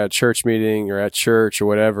 you're at a church meeting, you're at church or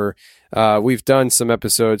whatever, we've done some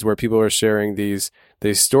episodes where people are sharing these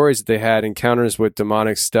stories that they had encounters with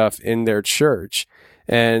demonic stuff in their church.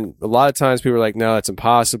 And a lot of times people are like, no, that's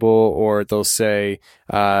impossible. Or they'll say,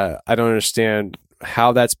 I don't understand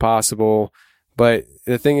how that's possible. But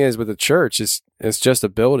the thing is with the church, it's just a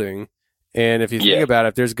building. And if you think about it,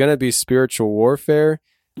 if there's going to be spiritual warfare,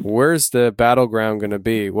 where's the battleground going to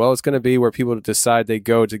be? Well, it's going to be where people decide they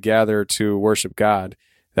go to gather to worship God.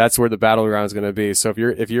 That's where the battleground is going to be. So if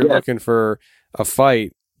you're looking for a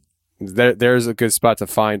fight, there's a good spot to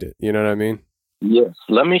find it. You know what I mean? Yes.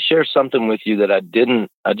 Let me share something with you that I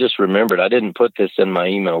just remembered. I didn't put this in my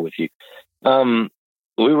email with you.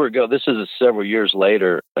 This is several years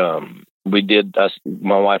later.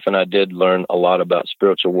 My wife and I did learn a lot about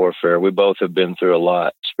spiritual warfare. We both have been through a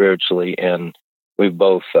lot spiritually, and we've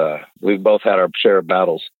both had our share of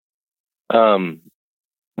battles,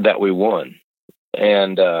 that we won.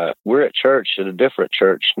 And we're at church, at a different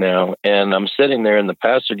church now, and I'm sitting there, and the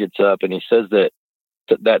pastor gets up and he says that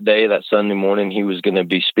day, that Sunday morning, he was going to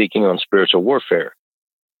be speaking on spiritual warfare.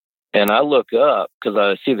 And I look up because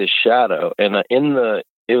I see this shadow, and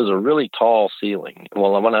it was a really tall ceiling.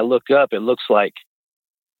 Well, when I look up, it looks like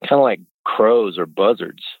kind of like crows or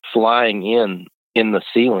buzzards flying in the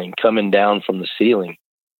ceiling, coming down from the ceiling.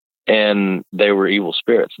 And they were evil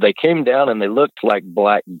spirits. They came down and they looked like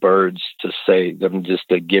black birds, to say them, just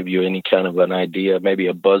to give you any kind of an idea, maybe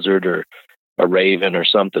a buzzard or a raven or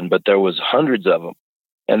something. But there was hundreds of them,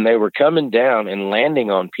 and they were coming down and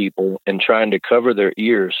landing on people and trying to cover their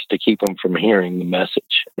ears to keep them from hearing the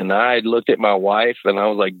message. And I looked at my wife and I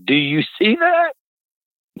was like, "Do you see that?"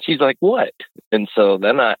 And she's like, "What?" And so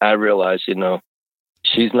then I realized,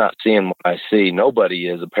 she's not seeing what I see. Nobody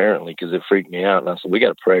is, apparently, because it freaked me out. And I said, "We got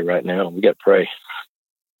to pray right now. We got to pray."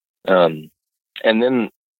 And then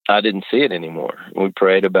I didn't see it anymore. We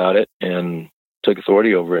prayed about it and took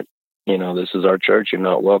authority over it. This is our church. You're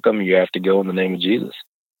not welcome. You have to go in the name of Jesus.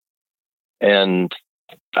 And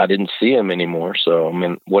I didn't see him anymore. So,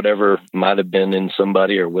 whatever might have been in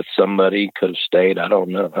somebody or with somebody could have stayed. I don't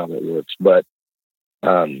know how that works. But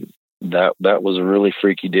that was a really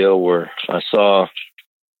freaky deal where I saw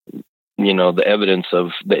the evidence of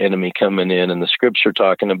the enemy coming in, and the scripture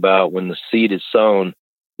talking about when the seed is sown,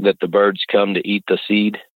 that the birds come to eat the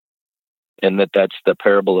seed, and that's the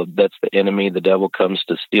parable that's the enemy. The devil comes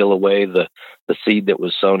to steal away the seed that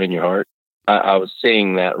was sown in your heart. I was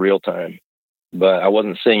seeing that real time, but I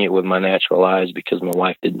wasn't seeing it with my natural eyes because my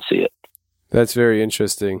wife didn't see it. That's very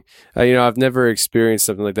interesting. I've never experienced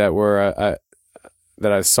something like that where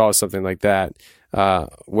I saw something like that.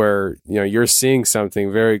 Where you're seeing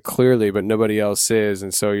something very clearly, but nobody else is,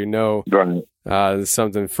 and so right. There's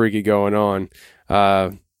something freaky going on.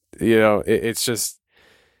 It's just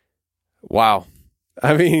wow.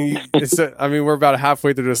 We're about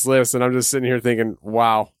halfway through this list, and I'm just sitting here thinking,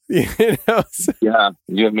 wow. Yeah,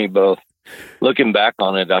 you and me both. Looking back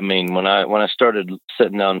on it, when I started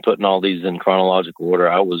sitting down and putting all these in chronological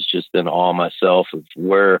order, I was just in awe myself of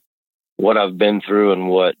what I've been through and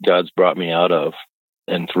what God's brought me out of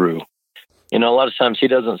and through. A lot of times he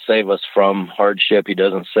doesn't save us from hardship. He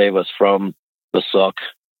doesn't save us from the suck.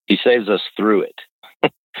 He saves us through it.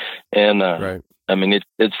 And, right.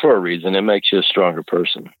 It's for a reason. It makes you a stronger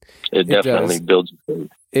person. It definitely builds your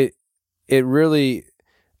faith. It really,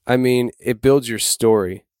 it builds your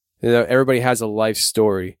story. Everybody has a life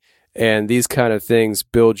story. And these kind of things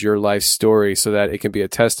build your life story so that it can be a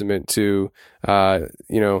testament to,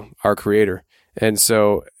 our Creator. And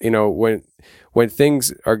so, when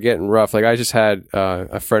things are getting rough, like I just had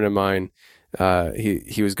a friend of mine,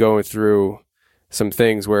 he was going through some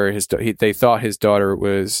things where they thought his daughter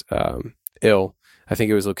was ill. I think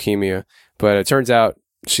it was leukemia, but it turns out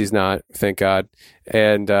she's not, thank God.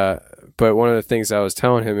 And but one of the things I was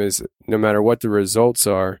telling him is, no matter what the results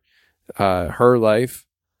are, her life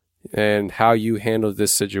and how you handle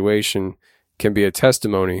this situation can be a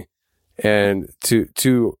testimony and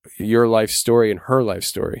to your life story and her life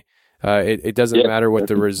story. It doesn't matter what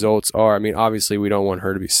the results are. Obviously we don't want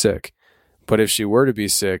her to be sick, but if she were to be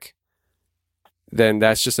sick, then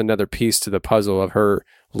that's just another piece to the puzzle of her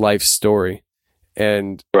life story.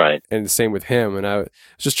 And right. And the same with him. And I was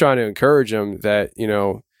just trying to encourage him that,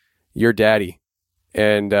 you're daddy,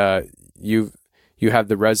 and you have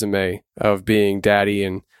the resume of being daddy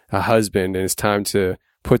and a husband, and it's time to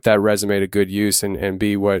put that resume to good use and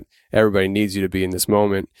be what everybody needs you to be in this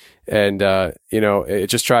moment. And,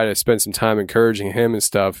 just try to spend some time encouraging him and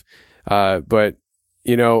stuff. But,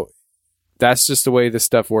 that's just the way this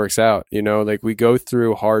stuff works out. Like we go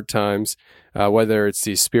through hard times, whether it's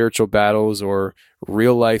these spiritual battles or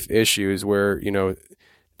real life issues where,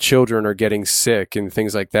 children are getting sick and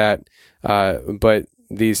things like that. But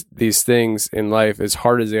these things in life, as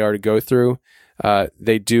hard as they are to go through,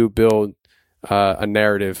 they do build a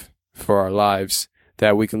narrative for our lives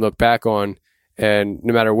that we can look back on, and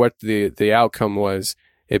no matter what the outcome was,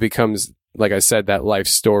 it becomes, like I said, that life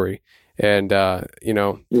story. And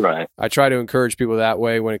right. I try to encourage people that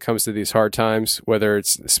way when it comes to these hard times, whether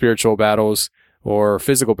it's spiritual battles or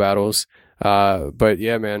physical battles. But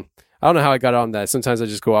yeah, man, I don't know how I got on that. Sometimes I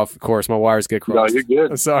just go off course. My wires get crossed. No, you're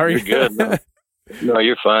good. I'm sorry. You're good. No,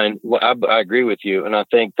 you're fine. Well, I agree with you. And I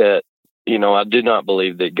think that I do not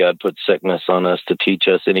believe that God put sickness on us to teach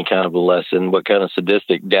us any kind of a lesson. What kind of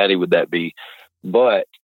sadistic daddy would that be? But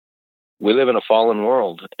we live in a fallen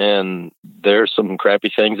world, and there's some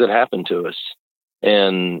crappy things that happen to us.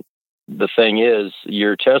 And the thing is,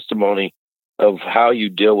 your testimony of how you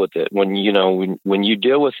deal with it, when you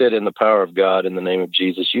deal with it in the power of God, in the name of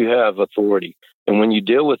Jesus, you have authority. And when you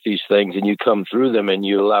deal with these things and you come through them and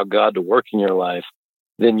you allow God to work in your life,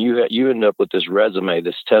 then you end up with this resume,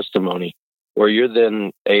 this testimony, where you're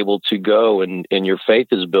then able to go and your faith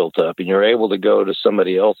is built up, and you're able to go to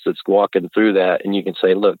somebody else that's walking through that, and you can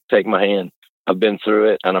say, look, take my hand. I've been through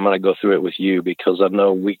it, and I'm going to go through it with you, because I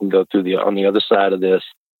know we can go through on the other side of this.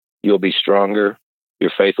 You'll be stronger.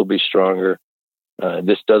 Your faith will be stronger.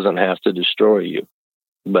 This doesn't have to destroy you,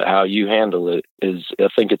 but how you handle it is, I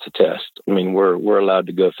think it's a test. I mean, we're allowed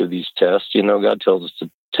to go through these tests. God tells us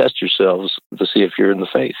to test yourselves to see if you're in the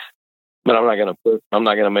faith. But I'm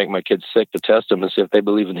not going to make my kids sick to test them and see if they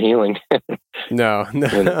believe in healing. No.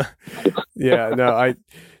 Yeah, no,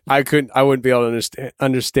 I wouldn't be able to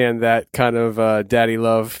understand that kind of daddy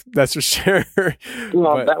love. That's for sure.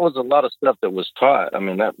 Well, that was a lot of stuff that was taught. I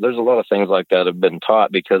mean, there's a lot of things like that have been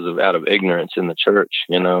taught out of ignorance in the church,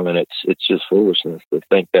 and it's just foolishness to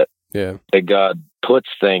think that God puts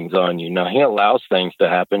things on you. Now, He allows things to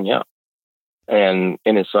happen, and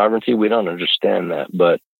in His sovereignty, we don't understand that,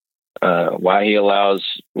 but why He allows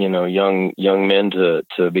young men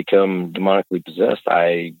to become demonically possessed,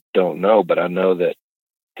 I don't know, but I know that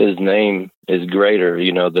His name is greater.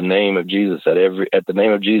 The name of Jesus, at the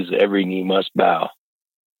name of Jesus, every knee must bow.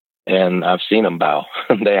 And I've seen them bow.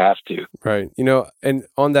 They have to. Right. And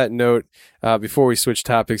on that note, before we switch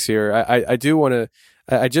topics here, I do want to,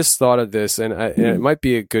 I just thought of this, and it might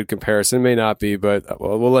be a good comparison. It may not be, but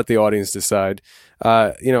we'll let the audience decide.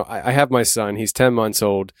 I have my son. He's 10 months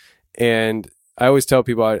old. And I always tell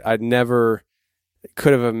people I'd never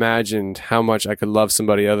could have imagined how much I could love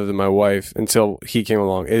somebody other than my wife until he came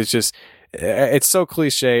along. It's so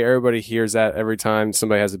cliche. Everybody hears that every time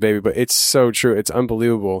somebody has a baby, but it's so true. It's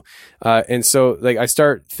unbelievable. And so I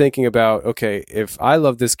start thinking about, okay, if I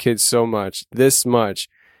love this kid so much, this much,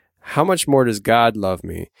 how much more does God love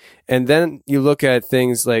me? And then you look at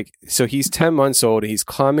things so he's 10 months old, he's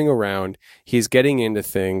climbing around, he's getting into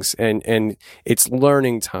things, and it's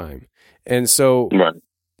learning time. And so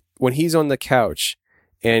when he's on the couch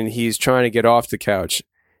and he's trying to get off the couch,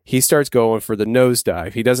 he starts going for the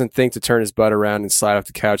nosedive. He doesn't think to turn his butt around and slide off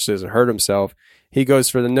the couch so he doesn't hurt himself. He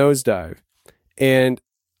goes for the nosedive. And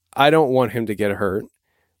I don't want him to get hurt,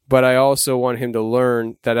 but I also want him to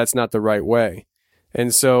learn that that's not the right way.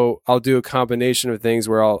 And so I'll do a combination of things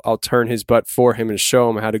where I'll turn his butt for him and show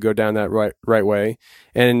him how to go down that right way.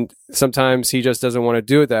 And sometimes he just doesn't want to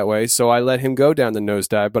do it that way. So I let him go down the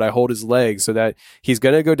nosedive, but I hold his legs so that he's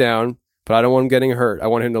going to go down, but I don't want him getting hurt. I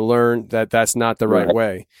want him to learn that that's not the right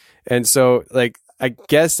way. And so I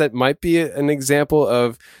guess that might be an example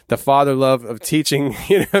of the father love of teaching,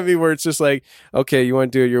 where it's just okay, you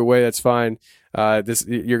want to do it your way, that's fine.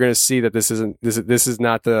 You're going to see that this is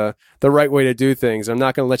not the right way to do things. I'm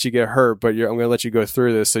not going to let you get hurt, but I'm going to let you go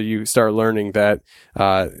through this so you start learning that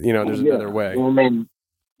there's another way. Well, I mean,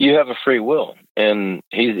 you have a free will, and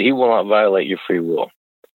he will not violate your free will.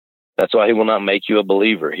 That's why He will not make you a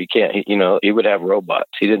believer. He can't. He would have robots.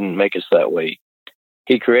 He didn't make us that way.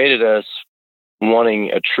 He created us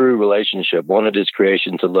wanting a true relationship. Wanted His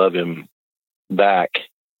creation to love Him back,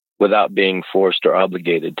 without being forced or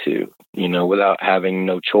obligated to, without having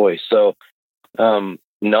no choice. So,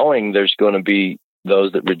 knowing there's going to be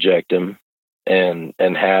those that reject Him and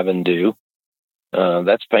have and do,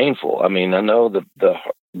 that's painful. I mean, I know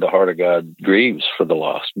the heart of God grieves for the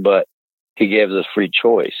lost, but He gives us free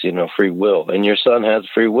choice, free will. And your son has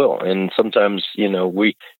free will. And sometimes,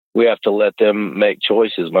 we have to let them make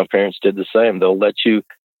choices. My parents did the same. They'll let you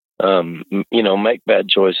make bad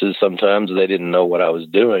choices. Sometimes they didn't know what I was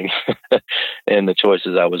doing and the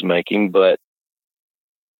choices I was making, but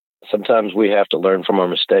sometimes we have to learn from our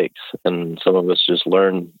mistakes, and some of us just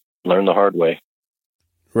learn the hard way.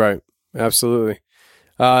 Right. Absolutely.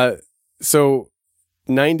 So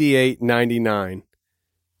 98, 99,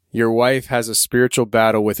 your wife has a spiritual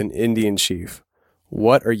battle with an Indian chief.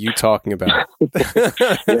 What are you talking about?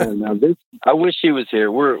 I wish she was here.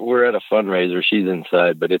 We're at a fundraiser. She's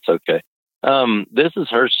inside, but it's okay. This is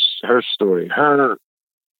her story.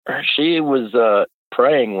 She was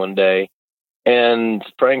praying one day and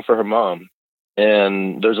praying for her mom.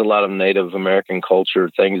 And there's a lot of Native American culture,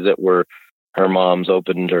 things that were her mom's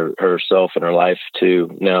opened herself and her life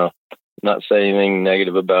to. Now, not saying anything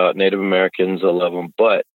negative about Native Americans. I love them,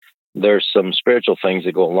 but there's some spiritual things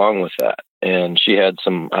that go along with that. and she had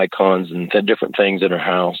some icons and different things in her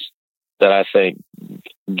house that I think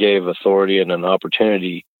gave authority and an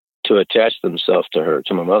opportunity to attach themselves to her,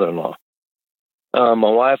 to my mother-in-law. My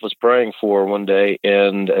wife was praying for her one day,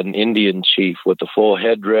 and an Indian chief with the full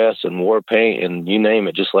headdress and war paint and you name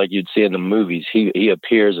it, just like you'd see in the movies, he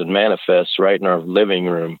appears and manifests right in our living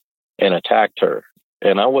room and attacked her.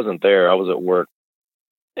 And I wasn't there. I was at work.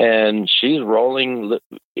 And she's rolling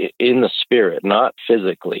in the spirit, not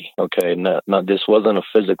physically. Okay, not this wasn't a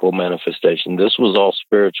physical manifestation. This was all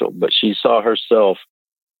spiritual. But she saw herself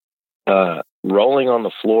rolling on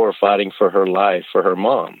the floor, fighting for her life, for her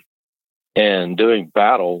mom, and doing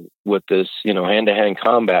battle with this, hand-to-hand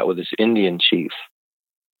combat with this Indian chief.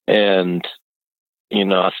 And,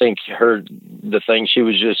 I think the thing she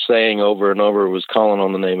was just saying over and over was calling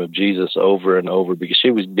on the name of Jesus over and over because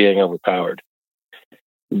she was being overpowered.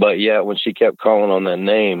 But yet when she kept calling on that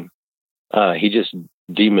name, he just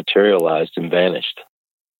dematerialized and vanished.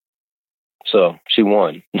 So she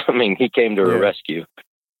won. I mean, he came to her rescue.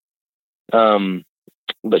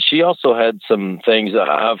 But she also had some things.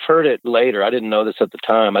 I've heard it later. I didn't know this at the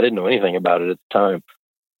time. I didn't know anything about it at the time.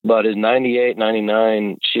 But in 98,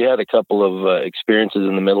 99, she had a couple of experiences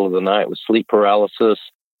in the middle of the night with sleep paralysis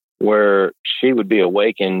where she would be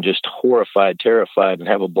awakened, just horrified, terrified, and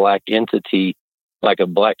have a black entity, like a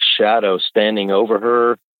black shadow standing over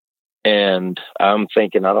her. And I'm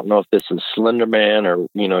thinking, I don't know if this is Slender Man or,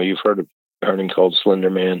 you've heard him called Slender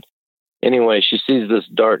Man. Anyway, she sees this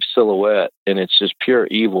dark silhouette, and it's just pure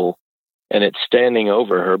evil, and it's standing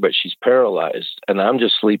over her, but she's paralyzed. And I'm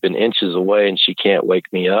just sleeping inches away, and she can't wake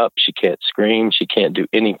me up. She can't scream. She can't do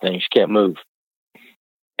anything. She can't move.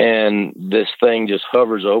 And this thing just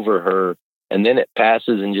hovers over her, and then it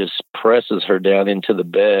passes and just presses her down into the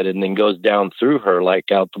bed and then goes down through her,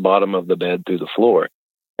 like out the bottom of the bed through the floor.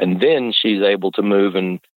 And then she's able to move,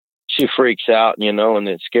 and she freaks out, and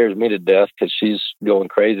it scares me to death because she's going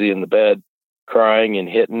crazy in the bed, crying and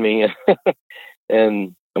hitting me.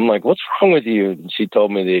 And I'm like, what's wrong with you? And she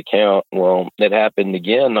told me the account. Well, it happened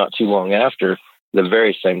again not too long after, the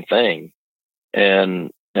very same thing. And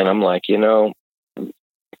I'm like, we're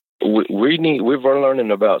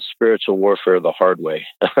learning about spiritual warfare the hard way.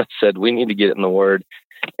 I said, we need to get in the Word.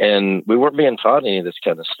 And we weren't being taught any of this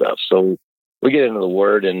kind of stuff. So we get into the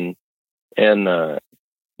Word, and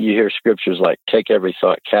you hear scriptures like, take every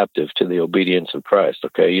thought captive to the obedience of Christ.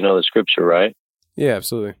 Okay, you know the scripture, right? Yeah,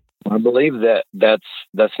 absolutely. I believe that's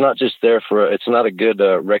not just there for, it's not a good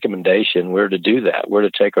recommendation. We're to do that. We're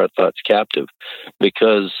to take our thoughts captive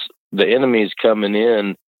because the enemy's coming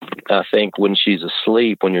in, I think, when she's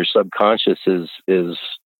asleep, when your subconscious is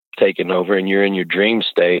taken over and you're in your dream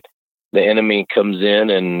state, the enemy comes in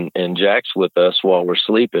and jacks with us while we're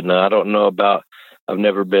sleeping. Now, I don't know about, I've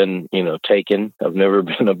never been, taken. I've never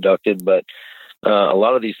been abducted, but a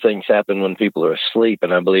lot of these things happen when people are asleep.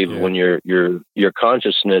 And I believe when your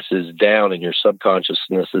consciousness is down and your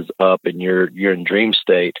subconsciousness is up and you're in dream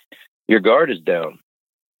state, your guard is down.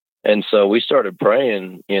 And so we started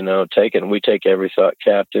praying, we take every thought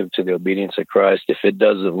captive to the obedience of Christ. If it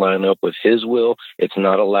doesn't line up with His will, it's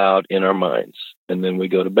not allowed in our minds. And then we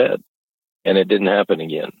go to bed. And it didn't happen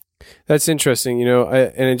again. That's interesting,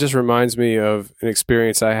 and it just reminds me of an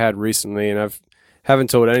experience I had recently, and I haven't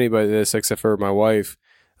told anybody this except for my wife.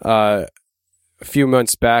 A few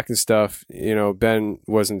months back and stuff, Ben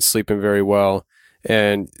wasn't sleeping very well,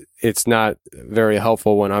 and it's not very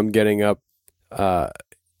helpful when I'm getting up at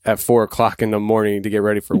 4:00 in the morning to get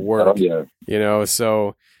ready for work. Oh, yeah.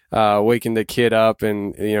 So waking the kid up,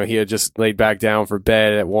 and he had just laid back down for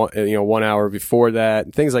bed at 1 hour before that,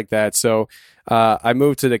 and things like that. So I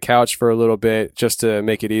moved to the couch for a little bit just to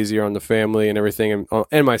make it easier on the family and everything,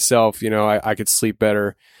 and myself. I could sleep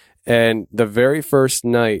better. And the very first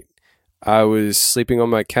night I was sleeping on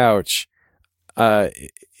my couch,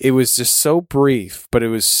 it was just so brief, but it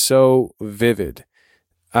was so vivid.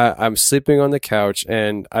 I'm sleeping on the couch,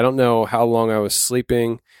 and I don't know how long I was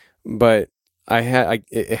sleeping, but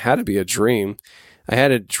it had to be a dream. I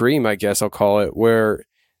had a dream, I guess I'll call it, where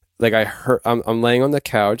like I'm laying on the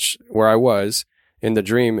couch where I was in the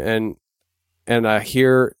dream, and I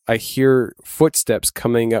hear footsteps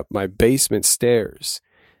coming up my basement stairs,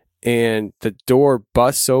 and the door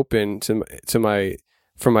busts open from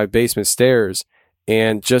my basement stairs,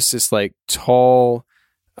 and just this like tall,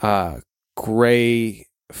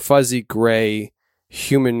 fuzzy gray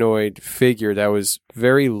humanoid figure that was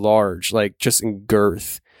very large, like just in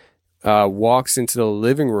girth, walks into the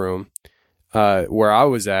living room where I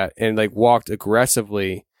was at, and like walked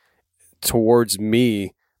aggressively towards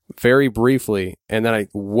me, very briefly, and then I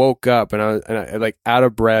woke up and I like out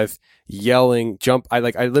of breath, yelling, I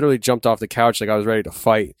literally jumped off the couch like I was ready to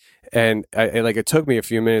fight. And it took me a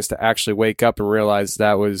few minutes to actually wake up and realize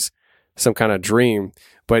that was some kind of dream.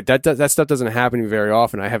 But that stuff doesn't happen to me very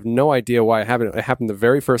often. I have no idea why it happened. It happened the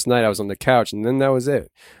very first night I was on the couch, and then that was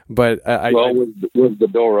it. But was the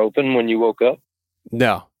door open when you woke up?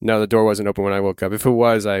 No, the door wasn't open when I woke up. If it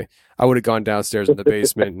was, I would have gone downstairs in the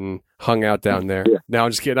basement and hung out down there. Yeah. No,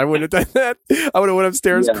 I'm just kidding. I wouldn't have done that. I would have went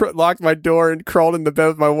upstairs, locked my door, and crawled in the bed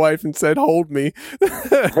with my wife and said, "Hold me."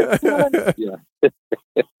 Yeah.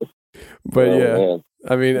 But man.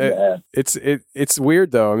 I mean, it's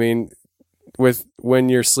weird though. I mean, when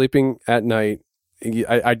you're sleeping at night,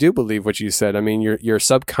 I do believe what you said. I mean, your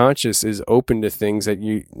subconscious is open to things that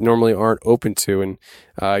you normally aren't open to, and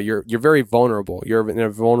you're very vulnerable. You're in a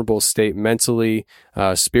vulnerable state mentally,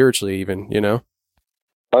 spiritually, even. You know.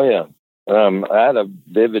 Oh yeah, I had a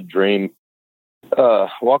vivid dream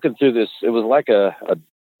walking through this. It was like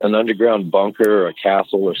an underground bunker or a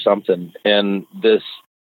castle or something, and this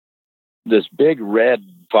big red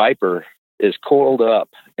viper is coiled up,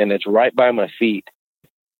 and it's right by my feet,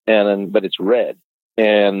 but it's red.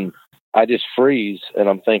 And I just freeze, and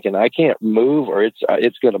I'm thinking I can't move, or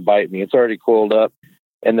it's going to bite me. It's already coiled up,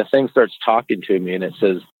 and the thing starts talking to me, and it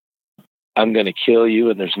says, "I'm going to kill you,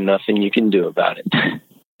 and there's nothing you can do about it."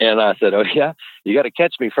 And I said, "Oh yeah, you got to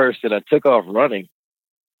catch me first." And I took off running,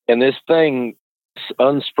 and this thing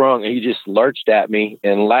unsprung. He just lurched at me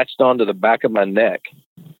and latched onto the back of my neck,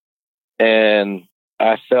 and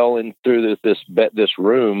I fell in through this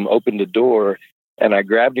room, opened the door. And I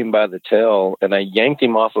grabbed him by the tail, and I yanked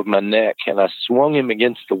him off of my neck, and I swung him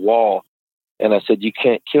against the wall. And I said, "You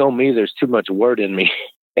can't kill me. There's too much word in me."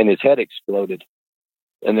 And his head exploded.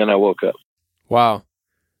 And then I woke up. Wow.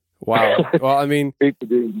 Well, I mean,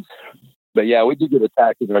 but yeah, we do get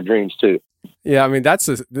attacked in our dreams too. Yeah, I mean,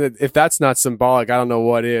 if that's not symbolic, I don't know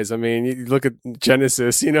what is. I mean, you look at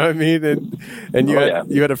Genesis, you know what I mean? And you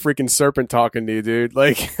had a freaking serpent talking to you, dude.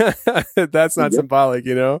 Like, that's not symbolic,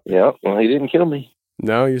 you know? Yeah, well, he didn't kill me.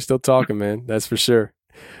 No, you're still talking, man. That's for sure.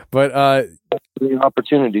 But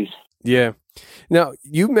opportunities. Yeah. Now,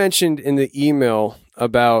 you mentioned in the email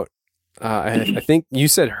about, I think you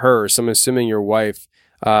said her, so I'm assuming your wife,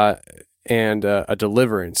 and a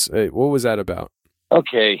deliverance. What was that about?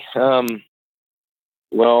 Okay.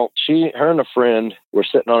 Well, her and a friend were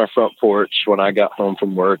sitting on our front porch when I got home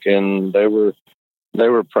from work, and they were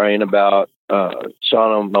praying about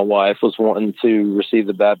Shauna, my wife, was wanting to receive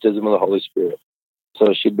the baptism of the Holy Spirit.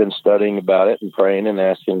 So she'd been studying about it and praying and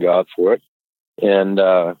asking God for it. And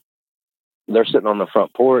they're sitting on the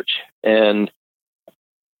front porch, and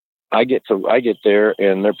I get there,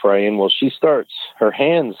 and they're praying. Well, her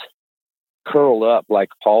hands curled up like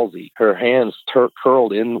palsy. Her hands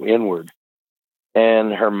curled inward,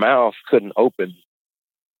 and her mouth couldn't open.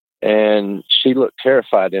 And she looked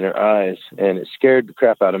terrified in her eyes, and it scared the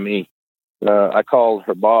crap out of me. I called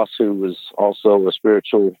her boss, who was also a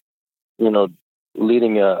spiritual,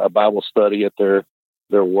 leading a Bible study at their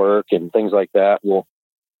work and things like that. Well,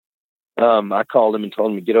 I called him and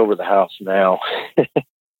told him to get over the house now.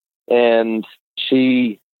 And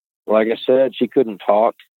she, like I said, she couldn't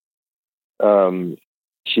talk.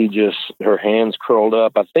 Her hands curled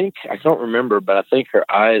up. I don't remember, but I think her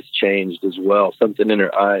eyes changed as well, something in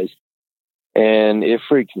her eyes. And it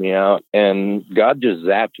freaked me out, and God just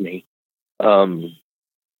zapped me.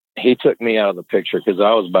 He took me out of the picture because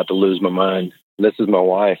I was about to lose my mind. This is my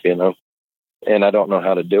wife, and I don't know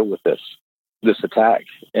how to deal with this attack.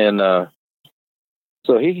 And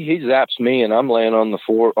so he zaps me, and I'm laying on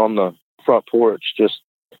the front porch, just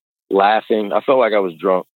laughing. I felt like I was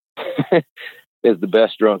drunk. It's the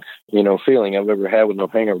best drunk, feeling I've ever had with no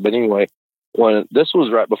hangover. But anyway, this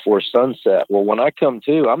was right before sunset. Well, when I come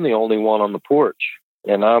to, I'm the only one on the porch,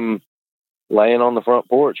 and I'm laying on the front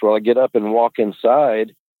porch. Well, I get up and walk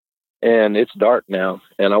inside, and it's dark now.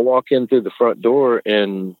 And I walk in through the front door,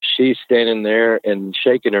 and she's standing there and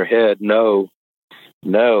shaking her head, no.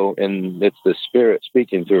 And it's the Spirit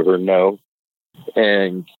speaking through her, no.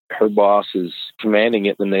 And her boss is commanding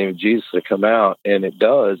it in the name of Jesus to come out. And it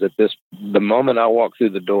does. The moment I walk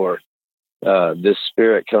through the door, this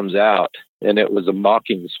spirit comes out, and it was a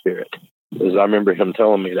mocking spirit. Because I remember him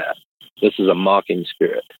telling me that. This is a mocking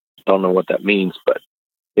spirit. I don't know what that means, but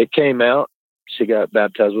it came out. She got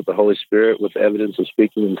baptized with the Holy Spirit with evidence of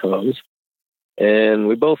speaking in tongues. And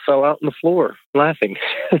we both fell out on the floor laughing.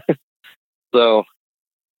 So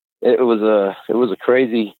it was a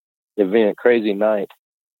crazy event, crazy night.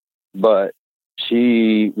 But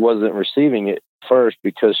she wasn't receiving it first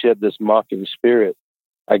because she had this mocking spirit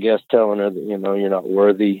I guess telling her that, you're not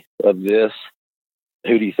worthy of this.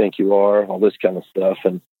 Who do you think you are? All this kind of stuff.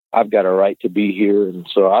 And I've got a right to be here. And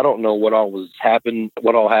so I don't know what all happened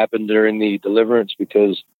during the deliverance,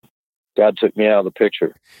 because God took me out of the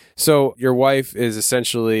picture. So your wife is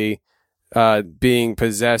essentially being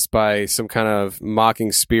possessed by some kind of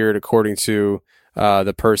mocking spirit, according to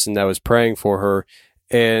the person that was praying for her.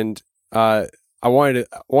 And I wanted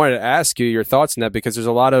to ask you your thoughts on that, because there's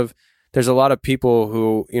a lot of people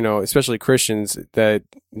who, especially Christians, that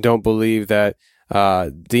don't believe that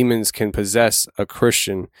demons can possess a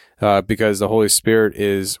Christian because the Holy Spirit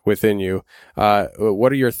is within you.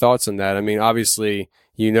 What are your thoughts on that? I mean, obviously,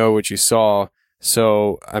 what you saw.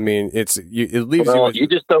 So, I mean, it leaves you with... You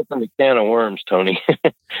just opened a can of worms, Tony.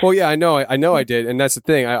 Well, yeah, I know I did. And that's the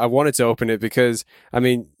thing. I wanted to open it because, I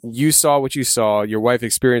mean, you saw what you saw. Your wife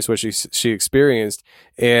experienced what she experienced.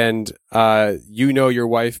 And your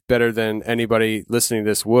wife better than anybody listening to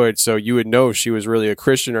this would. So you would know if she was really a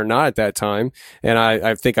Christian or not at that time. And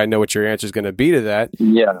I think I know what your answer is going to be to that.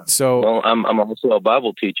 Yeah. So, well, I'm also a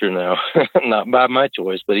Bible teacher now. Not by my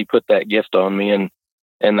choice, but he put that gift on me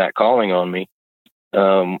and that calling on me.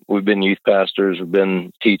 We've been youth pastors, we've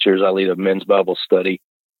been teachers. I lead a men's Bible study.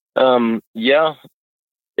 Yeah,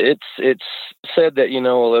 it's said that,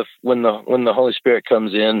 when the Holy Spirit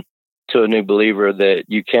comes in to a new believer, that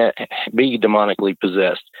you can't be demonically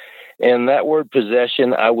possessed. And that word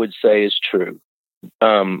possession, I would say, is true.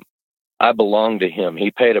 I belong to him.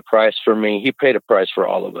 He paid a price for me. He paid a price for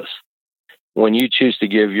all of us. When you choose to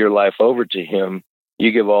give your life over to him,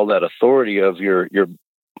 you give all that authority of your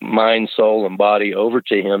mind, soul, and body over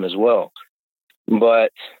to him as well.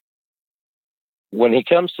 But when he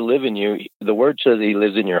comes to live in you, the word says he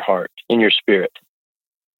lives in your heart, in your spirit.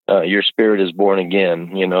 Your spirit is born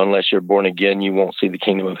again. Unless you're born again, you won't see the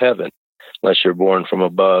kingdom of heaven. Unless you're born from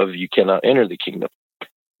above, you cannot enter the kingdom.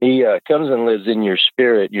 He comes and lives in your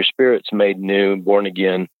spirit. Your spirit's made new, born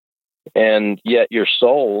again. And yet your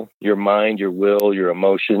soul, your mind, your will, your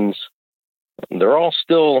emotions, they're all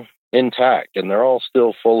still intact, and they're all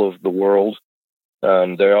still full of the world.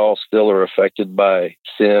 They all still are affected by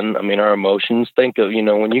sin. I mean, our emotions, think of,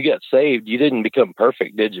 when you got saved, you didn't become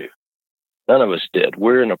perfect, did you? None of us did.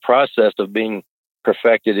 We're in a process of being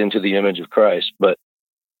perfected into the image of Christ, but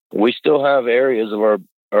we still have areas of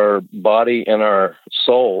our body and our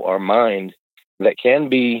soul, our mind, that can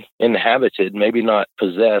be inhabited, maybe not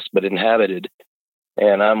possessed, but inhabited.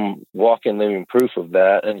 And I'm walking living proof of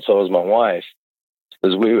that, and so is my wife.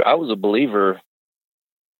 Because I was a believer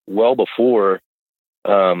well before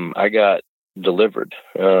I got delivered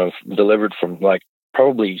from like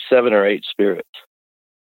probably 7 or 8 spirits.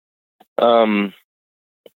 The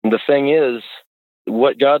thing is,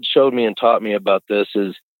 what God showed me and taught me about this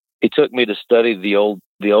is he took me to study the old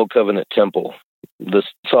covenant temple, the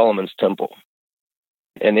Solomon's temple.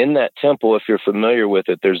 And in that temple, if you're familiar with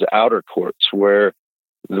it, there's outer courts where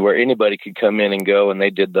anybody could come in and go, and they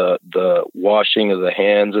did the washing of the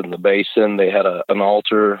hands in the basin. They had an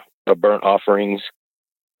altar, burnt offerings,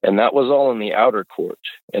 and that was all in the outer court.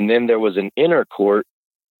 And then there was an inner court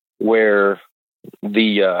where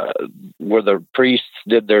the priests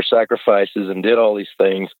did their sacrifices and did all these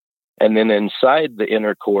things. And then inside the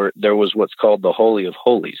inner court, there was what's called the Holy of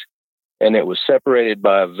Holies, and it was separated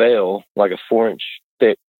by a veil, like a 4-inch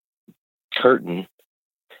thick curtain.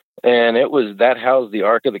 And that housed the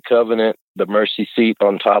Ark of the Covenant, the mercy seat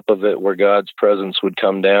on top of it, where God's presence would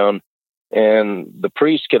come down. And the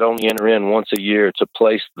priest could only enter in once a year to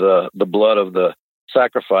place the blood of the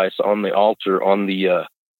sacrifice on the altar on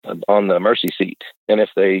the mercy seat. And if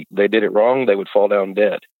they did it wrong, they would fall down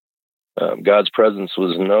dead. God's presence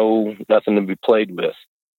was nothing to be played with.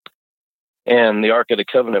 And the Ark of the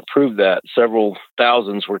Covenant proved that. Several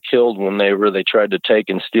thousands were killed when they tried to take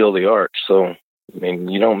and steal the Ark. So, I mean,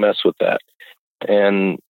 you don't mess with that.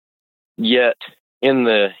 And yet, in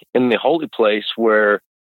the holy place where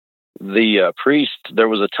the priest, there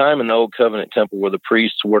was a time in the Old Covenant temple where the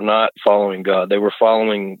priests were not following God. They were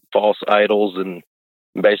following false idols and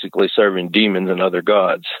basically serving demons and other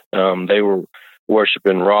gods. They were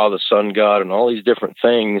worshiping Ra, the sun god, and all these different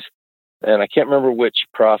things. And I can't remember which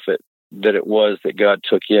prophet that it was that God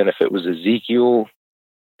took in, if it was Ezekiel.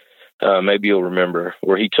 Maybe you'll remember,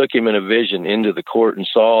 where he took him in a vision into the court and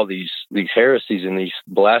saw these heresies and these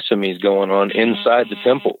blasphemies going on inside the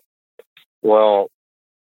temple. Well,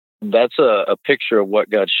 that's a picture of what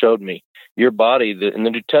God showed me. Your body, in the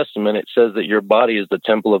New Testament, it says that your body is the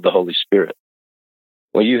temple of the Holy Spirit.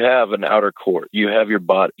 Well, you have an outer court. You have your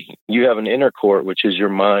body. You have an inner court, which is your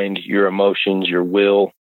mind, your emotions, your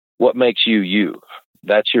will. What makes you you?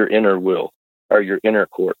 That's your inner will. are your inner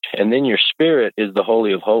court. And then your spirit is the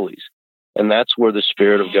Holy of Holies. And that's where the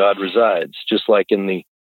Spirit of God resides, just like in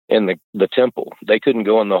the temple. They couldn't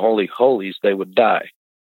go in the Holy Holies, they would die.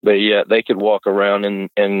 But yet they could walk around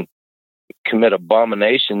and commit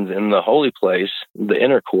abominations in the holy place, the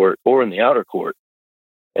inner court, or in the outer court.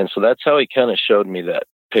 And so that's how he kind of showed me that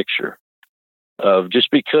picture of just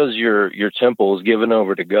because your temple is given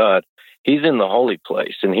over to God, he's in the holy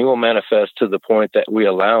place, and he will manifest to the point that we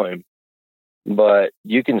allow him. But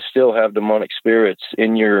you can still have demonic spirits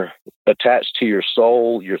attached to your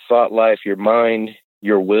soul, your thought life, your mind,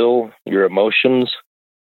 your will, your emotions,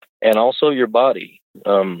 and also your body.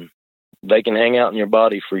 They can hang out in your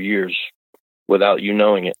body for years without you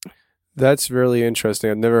knowing it. That's really interesting.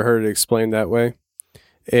 I've never heard it explained that way.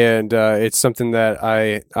 And it's something that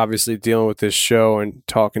I obviously dealing with this show and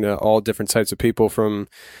talking to all different types of people from,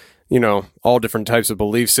 all different types of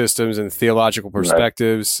belief systems and theological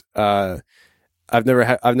perspectives. Right. I've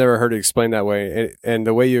never heard it explained that way. And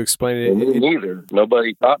the way you explain it, me neither.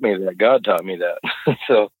 Nobody taught me that. God taught me that.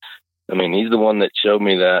 So, I mean, he's the one that showed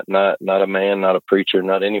me that, not a man, not a preacher,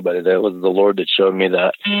 not anybody. That was the Lord that showed me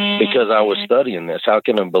that, because I was studying this. How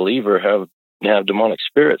can a believer have demonic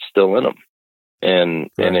spirits still in them? And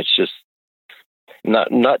it's just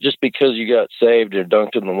not just because you got saved or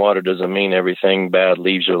dunked in the water doesn't mean everything bad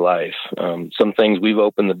leaves your life. Some things we've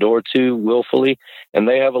opened the door to willfully, and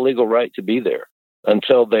they have a legal right to be there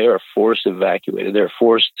until they are forced evacuated. They're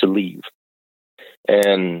forced to leave.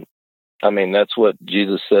 And I mean, that's what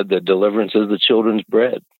Jesus said, that deliverance is the children's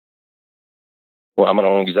bread. Well, I don't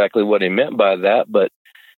know exactly what he meant by that, but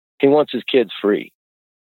he wants his kids free.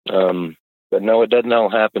 But no, it doesn't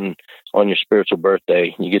all happen on your spiritual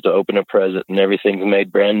birthday. You get to open a present and everything's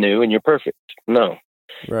made brand new and you're perfect. No.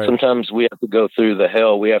 Right. Sometimes we have to go through the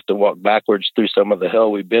hell. We have to walk backwards through some of the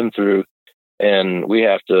hell we've been through, and we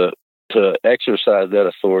have to exercise that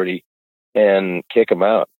authority and kick them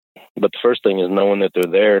out. But the first thing is knowing that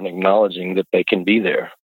they're there and acknowledging that they can be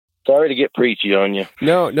there. Sorry to get preachy on you.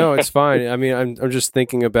 No, it's fine. I mean, I'm just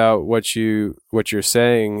thinking about what you're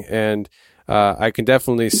saying, and I can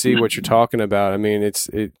definitely see what you're talking about. I mean, it's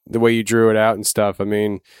the way you drew it out and stuff. I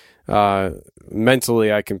mean,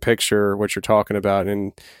 mentally, I can picture what you're talking about,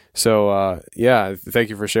 and so yeah, thank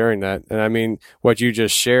you for sharing that. And I mean, what you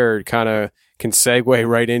just shared kind of can segue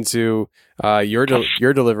right into your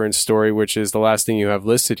deliverance story, which is the last thing you have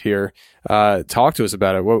listed here. Talk to us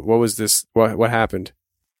about it. What was this? What happened?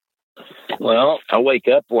 Well, I wake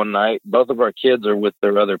up one night. Both of our kids are with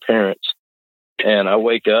their other parents. And I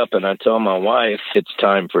wake up and I tell my wife it's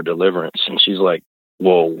time for deliverance. And she's like,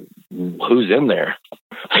 well, who's in there?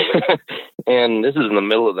 And this is in the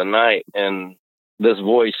middle of the night. And this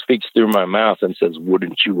voice speaks through my mouth and says,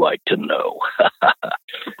 wouldn't you like to know?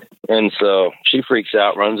 And so she freaks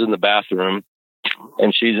out, runs in the bathroom,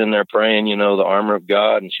 and she's in there praying, the armor of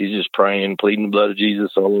God. And she's just praying, pleading the blood of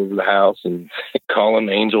Jesus all over the house and calling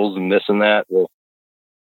angels and this and that. Well,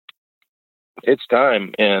 it's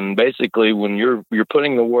time. And basically, when you're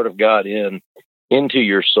putting the word of God into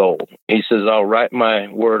your soul, he says, I'll write my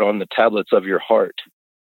word on the tablets of your heart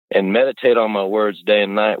and meditate on my words day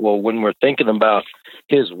and night. Well, when we're thinking about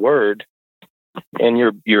his word and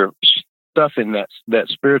you're stuffing that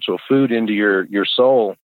spiritual food into your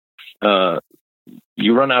soul,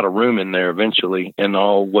 you run out of room in there eventually, and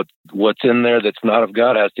all what's in there that's not of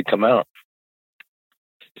God has to come out.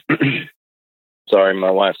 Sorry,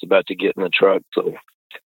 my wife's about to get in the truck, so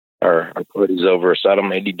our party's over, so I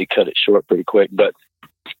may need to cut it short pretty quick. But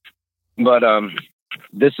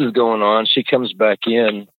this is going on. She comes back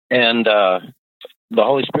in, and the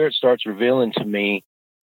Holy Spirit starts revealing to me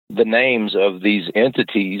the names of these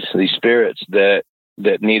entities, these spirits that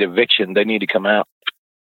need eviction. They need to come out.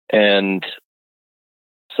 And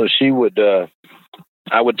so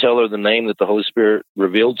I would tell her the name that the Holy Spirit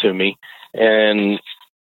revealed to me, and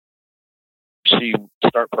she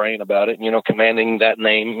start praying about it, commanding that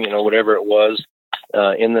name, whatever it was,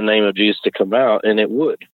 in the name of Jesus to come out, and it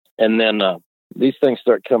would. And then these things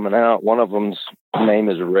start coming out. One of them's name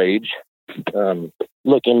is Rage.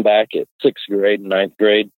 Looking back at 6th grade and 9th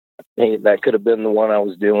grade, that could have been the one I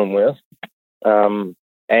was dealing with.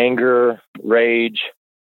 Anger, Rage.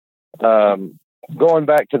 Going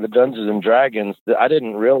back to the Dungeons and Dragons, I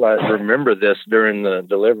didn't remember this during the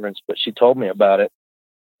deliverance, but she told me about it.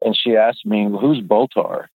 And she asked me, who's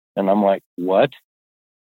Boltar? And I'm like, what?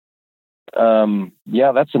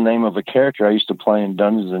 Yeah, that's the name of a character I used to play in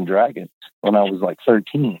Dungeons and Dragons when I was like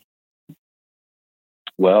 13.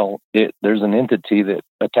 Well, there's an entity that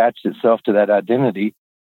attached itself to that identity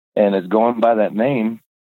and is going by that name.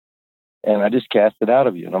 And I just cast it out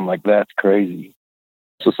of you. And I'm like, that's crazy.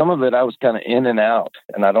 So some of it I was kind of in and out,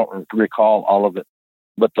 and I don't recall all of it.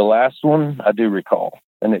 But the last one I do recall,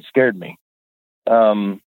 and it scared me.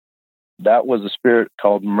 That was a spirit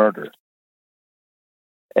called murder.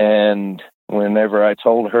 And whenever I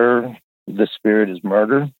told her the spirit is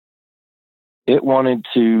murder, it wanted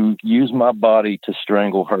to use my body to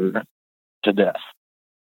strangle her to death.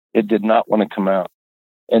 It did not want to come out.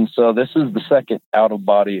 And so this is the second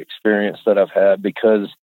out-of-body experience that I've had, because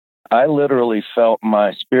I literally felt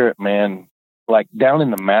my spirit man like down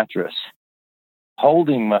in the mattress,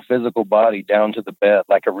 holding my physical body down to the bed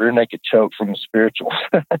like a rear naked choke from a spiritual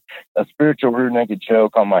rear naked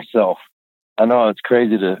choke on myself. I know it's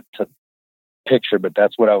crazy to picture, but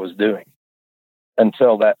that's what I was doing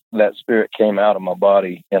until that spirit came out of my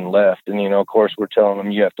body and left. And, of course, we're telling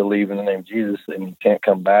them you have to leave in the name of Jesus and you can't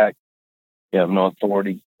come back. You have no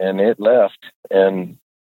authority. And it left. And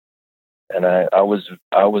I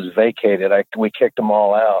was vacated. We kicked them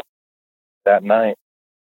all out that night.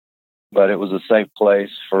 But it was a safe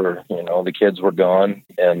place for, the kids were gone.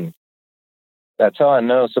 And that's how I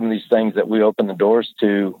know some of these things that we open the doors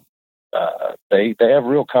to, they have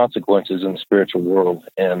real consequences in the spiritual world.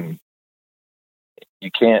 And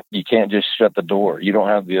you can't just shut the door. You don't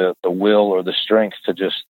have the will or the strength to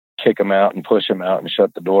just kick them out and push them out and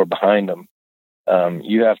shut the door behind them.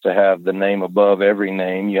 You have to have the name above every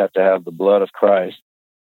name. You have to have the blood of Christ.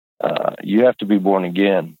 You have to be born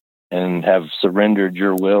again and have surrendered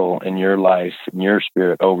your will and your life and your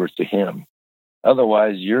spirit over to Him.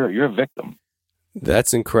 Otherwise, you're a victim.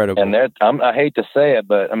 That's incredible. And I hate to say it,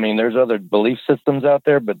 but there's other belief systems out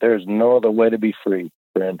there, but there's no other way to be free,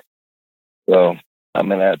 friend. So,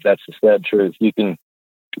 that's the sad truth. You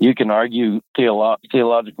can argue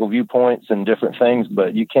theological viewpoints and different things,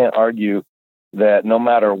 but you can't argue that no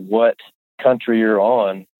matter what country you're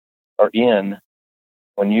on or in,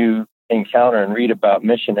 when you encounter and read about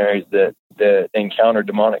missionaries that encounter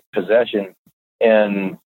demonic possession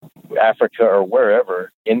in Africa or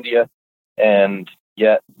wherever, India, and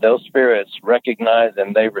yet those spirits recognize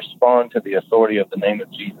and they respond to the authority of the name of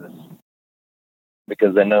Jesus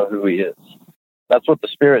because they know who He is. That's what the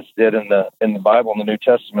spirits did in the Bible, in the New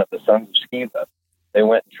Testament, the sons of Sceva. They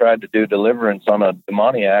went and tried to do deliverance on a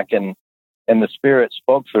demoniac, and the spirit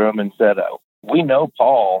spoke through them and said, we know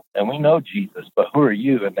Paul and we know Jesus, but who are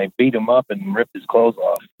you? And they beat him up and ripped his clothes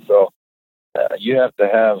off. So you have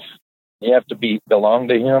to belong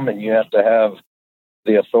to Him, and you have to have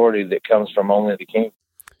the authority that comes from only the King.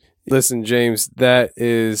 Listen, James, that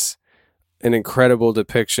is an incredible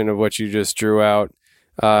depiction of what you just drew out,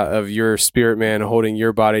 of your spirit man holding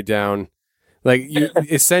your body down. Like you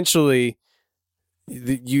essentially,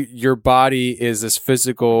 your body is this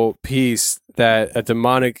physical piece that a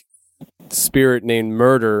demonic spirit named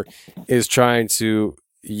Murder is trying to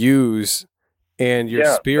use, and your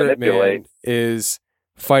spirit man is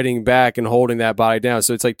fighting back and holding that body down.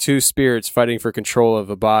 So it's like two spirits fighting for control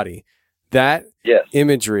of a body. That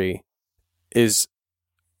imagery is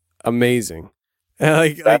amazing.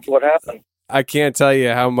 That's what happened. I can't tell you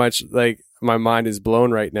how much my mind is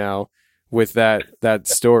blown right now with that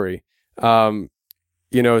story. So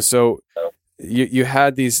you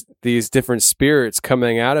had these different spirits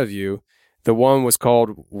coming out of you. The one was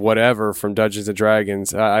called whatever from Dungeons and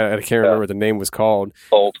Dragons. I can't remember what the name was called.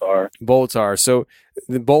 Boltar. So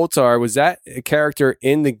the Boltar, was that a character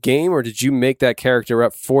in the game, or did you make that character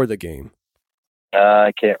up for the game?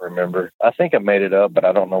 I can't remember. I think I made it up, but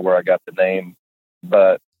I don't know where I got the name.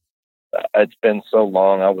 But it's been so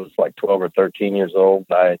long. I was like 12 or 13 years old.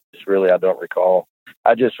 I don't recall.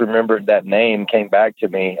 I just remembered that name came back to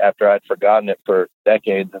me after I'd forgotten it for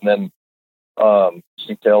decades. And then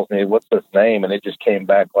she tells me, what's this name? And it just came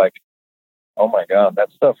back like, oh my God,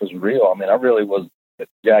 that stuff was real. I really was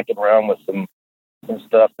jacking around with some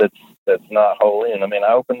stuff that's not holy. And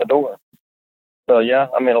I opened the door. So yeah,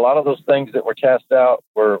 a lot of those things that were cast out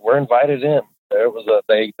were invited in. There was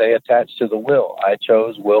they attached to the will. I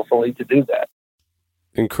chose willfully to do that.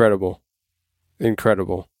 Incredible.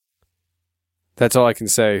 That's all I can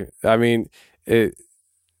say.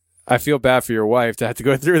 I feel bad for your wife to have to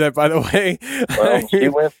go through that, by the way. Well, she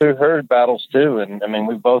went through her battles too. And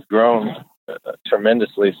we've both grown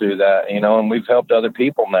tremendously through that, and we've helped other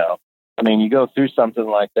people now. You go through something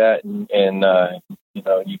like that and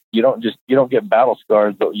you don't get battle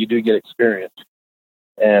scars, but you do get experience.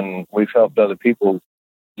 And we've helped other people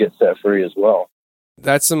get set free as well.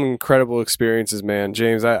 That's some incredible experiences, man.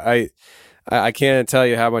 James, I can't tell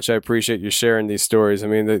you how much I appreciate you sharing these stories.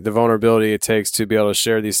 The vulnerability it takes to be able to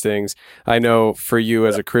share these things. I know for you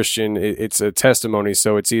as a Christian, it's a testimony,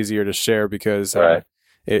 so it's easier to share because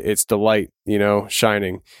it's the light,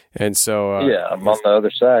 shining. And so I'm on the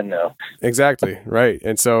other side now. Exactly. Right.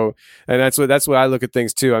 And so, and that's what I look at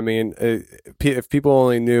things too. I mean, if people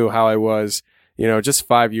only knew how I was, just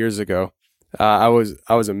 5 years ago, I was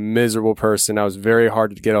a miserable person. I was very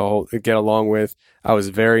hard to get along with. I was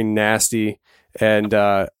very nasty, and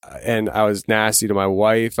I was nasty to my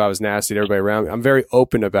wife. I was nasty to everybody around me. I'm very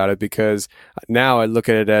open about it because now I look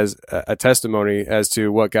at it as a testimony as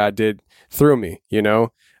to what God did through me.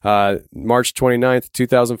 March 29th,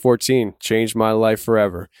 2014 changed my life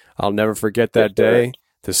forever. I'll never forget that day.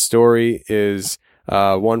 The story is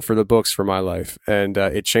one for the books for my life, and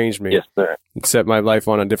it changed me. Yes, sir. It set my life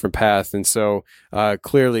on a different path, and so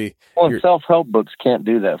clearly, self-help books can't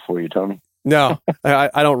do that for you, Tony. No,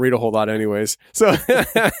 I don't read a whole lot, anyways. So,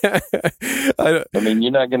 I mean,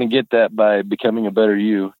 you're not going to get that by becoming a better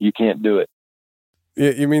you. You can't do it.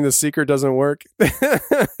 You mean the secret doesn't work?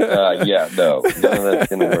 Yeah, no, none of that's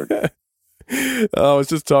going to work. I was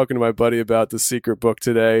just talking to my buddy about The Secret book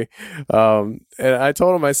today. And I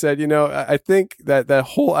told him, I said, I think that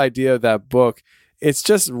whole idea of that book, it's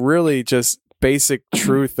just really just basic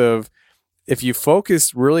truth of, if you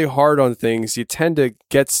focus really hard on things, you tend to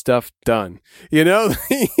get stuff done. Yeah.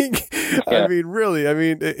 I mean, really,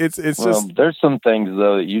 it's just, there's some things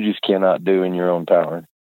though that you just cannot do in your own power.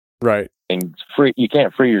 Right. And you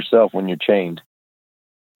can't free yourself when you're chained.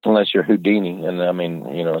 Unless you're Houdini, and a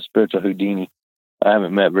spiritual Houdini. I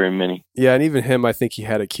haven't met very many. Yeah, and even him, I think he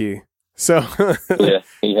had a key. So yeah,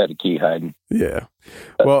 he had a key hiding. Yeah.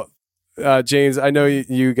 Well, James, I know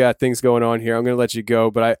you got things going on here. I'm going to let you go,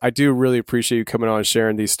 but I do really appreciate you coming on and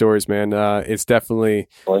sharing these stories, man. It's definitely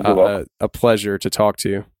a pleasure to talk to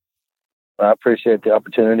you. I appreciate the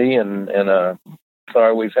opportunity, and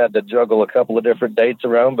sorry we've had to juggle a couple of different dates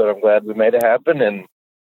around, but I'm glad we made it happen, and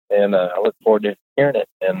I look forward to hearing it.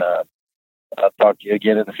 And I'll talk to you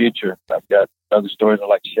again in the future. I've got other stories I'd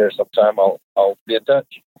like to share sometime. I'll be in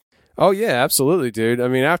touch. Oh, yeah, absolutely, dude. I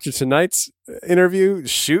mean, after tonight's interview,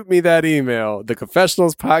 shoot me that email,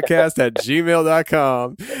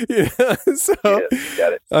 theconfessionalspodcast@gmail.com. So, yes,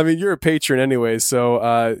 got it. I mean, you're a patron anyway,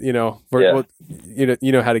 so, you know how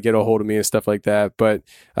to get a hold of me and stuff like that. But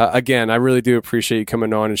again, I really do appreciate you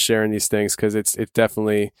coming on and sharing these things, because it's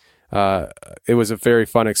definitely, it was a very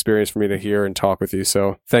fun experience for me to hear and talk with you.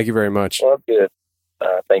 So thank you very much. Well, good.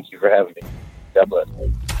 Thank you for having me. God bless.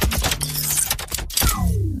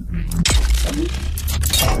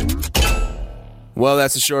 Well,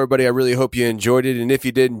 that's the show, everybody. I really hope you enjoyed it. And if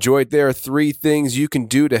you did enjoy it, there are 3 things you can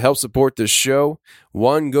do to help support the show.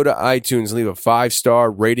 1, go to iTunes and leave a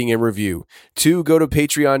 5-star rating and review. 2, go to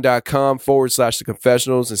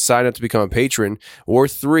patreon.com/theconfessionals and sign up to become a patron. Or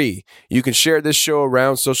 3, you can share this show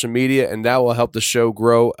around social media, and that will help the show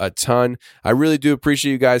grow a ton. I really do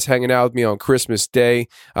appreciate you guys hanging out with me on Christmas Day.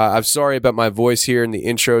 I'm sorry about my voice here in the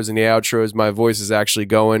intros and the outros. My voice is actually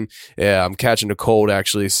going. I'm catching a cold,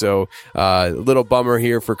 actually, so a little bummer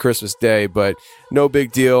here for Christmas Day, but no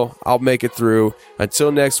big deal. I'll make it through.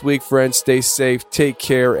 Until next week, friends, stay safe, take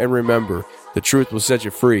care, and remember, the truth will set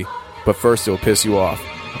you free, but first it will piss you off.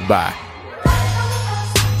 Bye.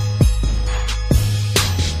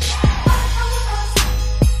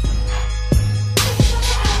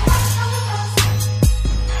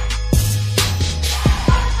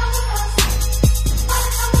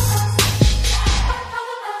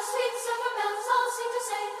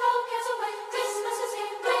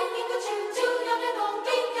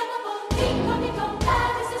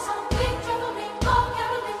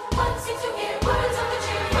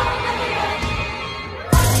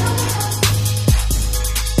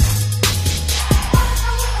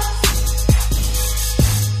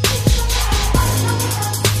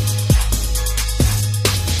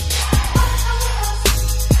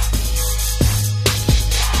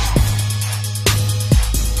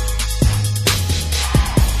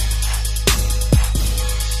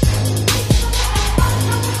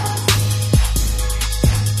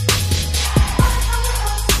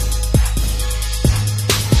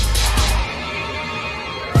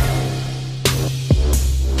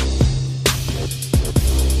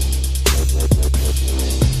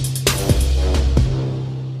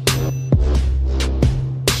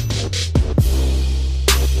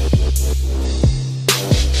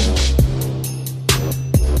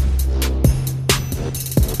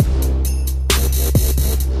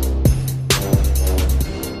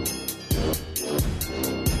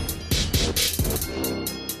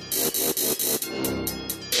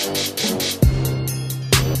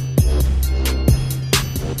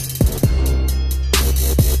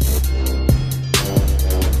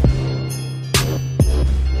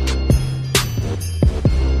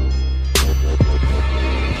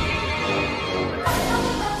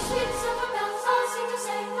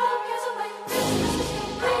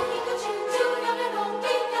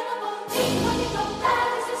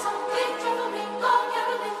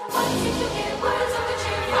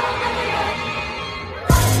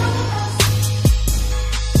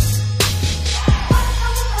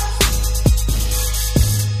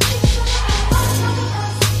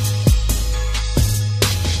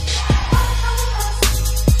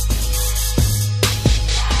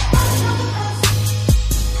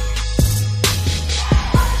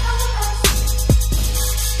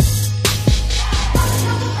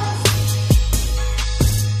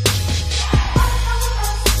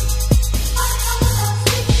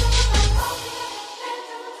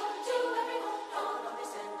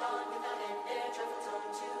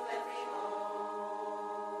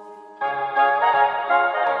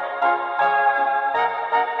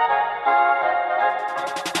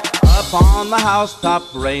 the housetop,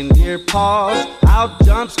 reindeer paws. Out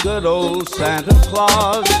jumps good old Santa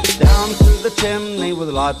Claus. Down through the chimney with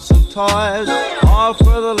lots of toys, all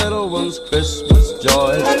for the little ones' Christmas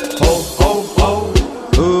joys. Ho, ho, ho,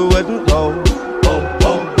 who wouldn't go? Ho,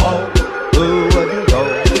 ho, ho, who wouldn't go?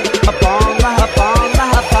 Up on the, up on the,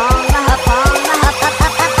 up on the,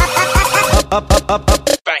 up on the, up,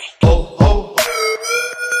 bang. Ho, ho,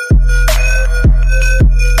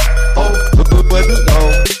 ho, who wouldn't go?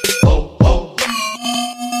 Ho, ho,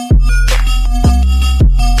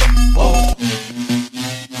 ho,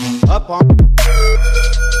 up on.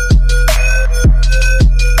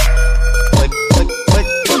 Click, click, click,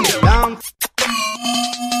 down.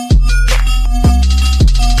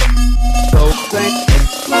 So think.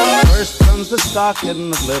 First comes the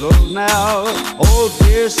stocking of little Nell. Oh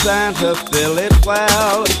dear Santa, fill it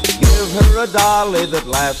well. Give her a dolly that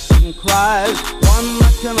laughs and cries, one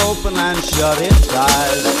that can open and shut its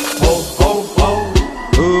eyes. Ho, ho, ho,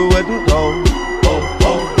 who wouldn't go? Ho,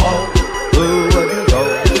 ho, ho, who wouldn't go?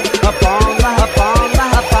 Up on the, up on the,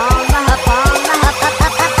 up on the, up on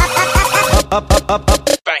the, up,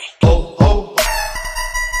 bang. Ho, ho,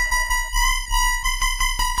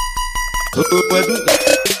 who wouldn't go?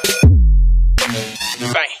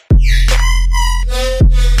 Bang.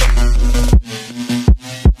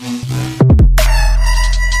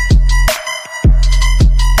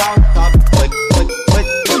 Down, top, click, click, click,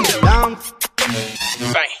 down.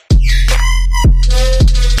 Bang.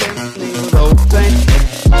 So think.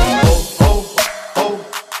 Ho, ho, ho,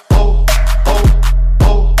 ho, ho,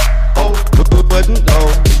 ho, ho, who wouldn't go?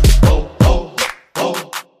 Ho, ho, ho,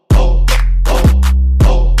 ho, ho,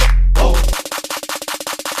 ho, ho.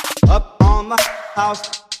 Up on the house,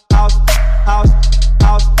 house, house,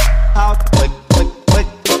 house, house, click, click, click,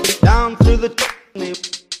 down through the chimney,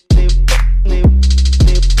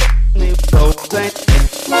 so think.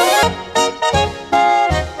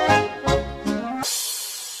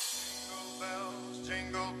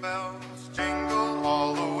 Jingle bells, jingle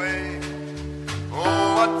all the way.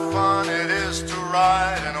 Oh, what fun it is to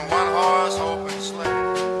ride in a one-horse open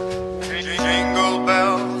sleigh. Jingle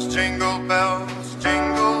bells, jingle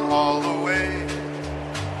all the way.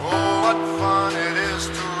 Oh, what fun it is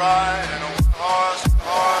to ride in a one-horse.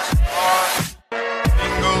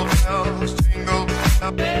 Jingle bells, jingle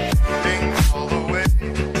all the way.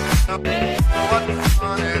 What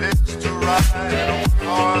fun it is to ride in a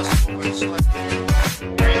one-horse open sleigh.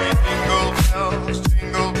 Jingle bells,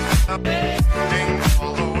 jingle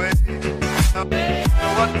all the way.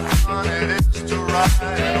 What fun it is to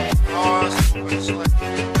ride in a one-horse open sleigh.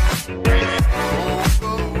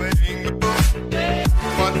 Jingle away, jingle.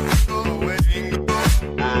 What away, jingle.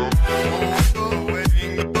 Jingle away,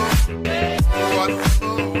 jingle. What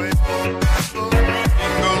away, jingle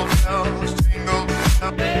bells,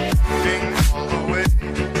 jingle all the way.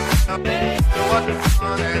 What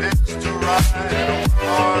fun it is to ride in a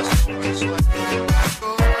one-horse open sleigh.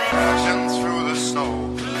 Crashing through the snow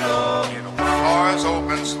in a one-horse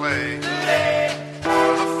open sleigh.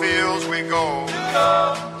 O'er the fields we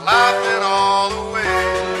go.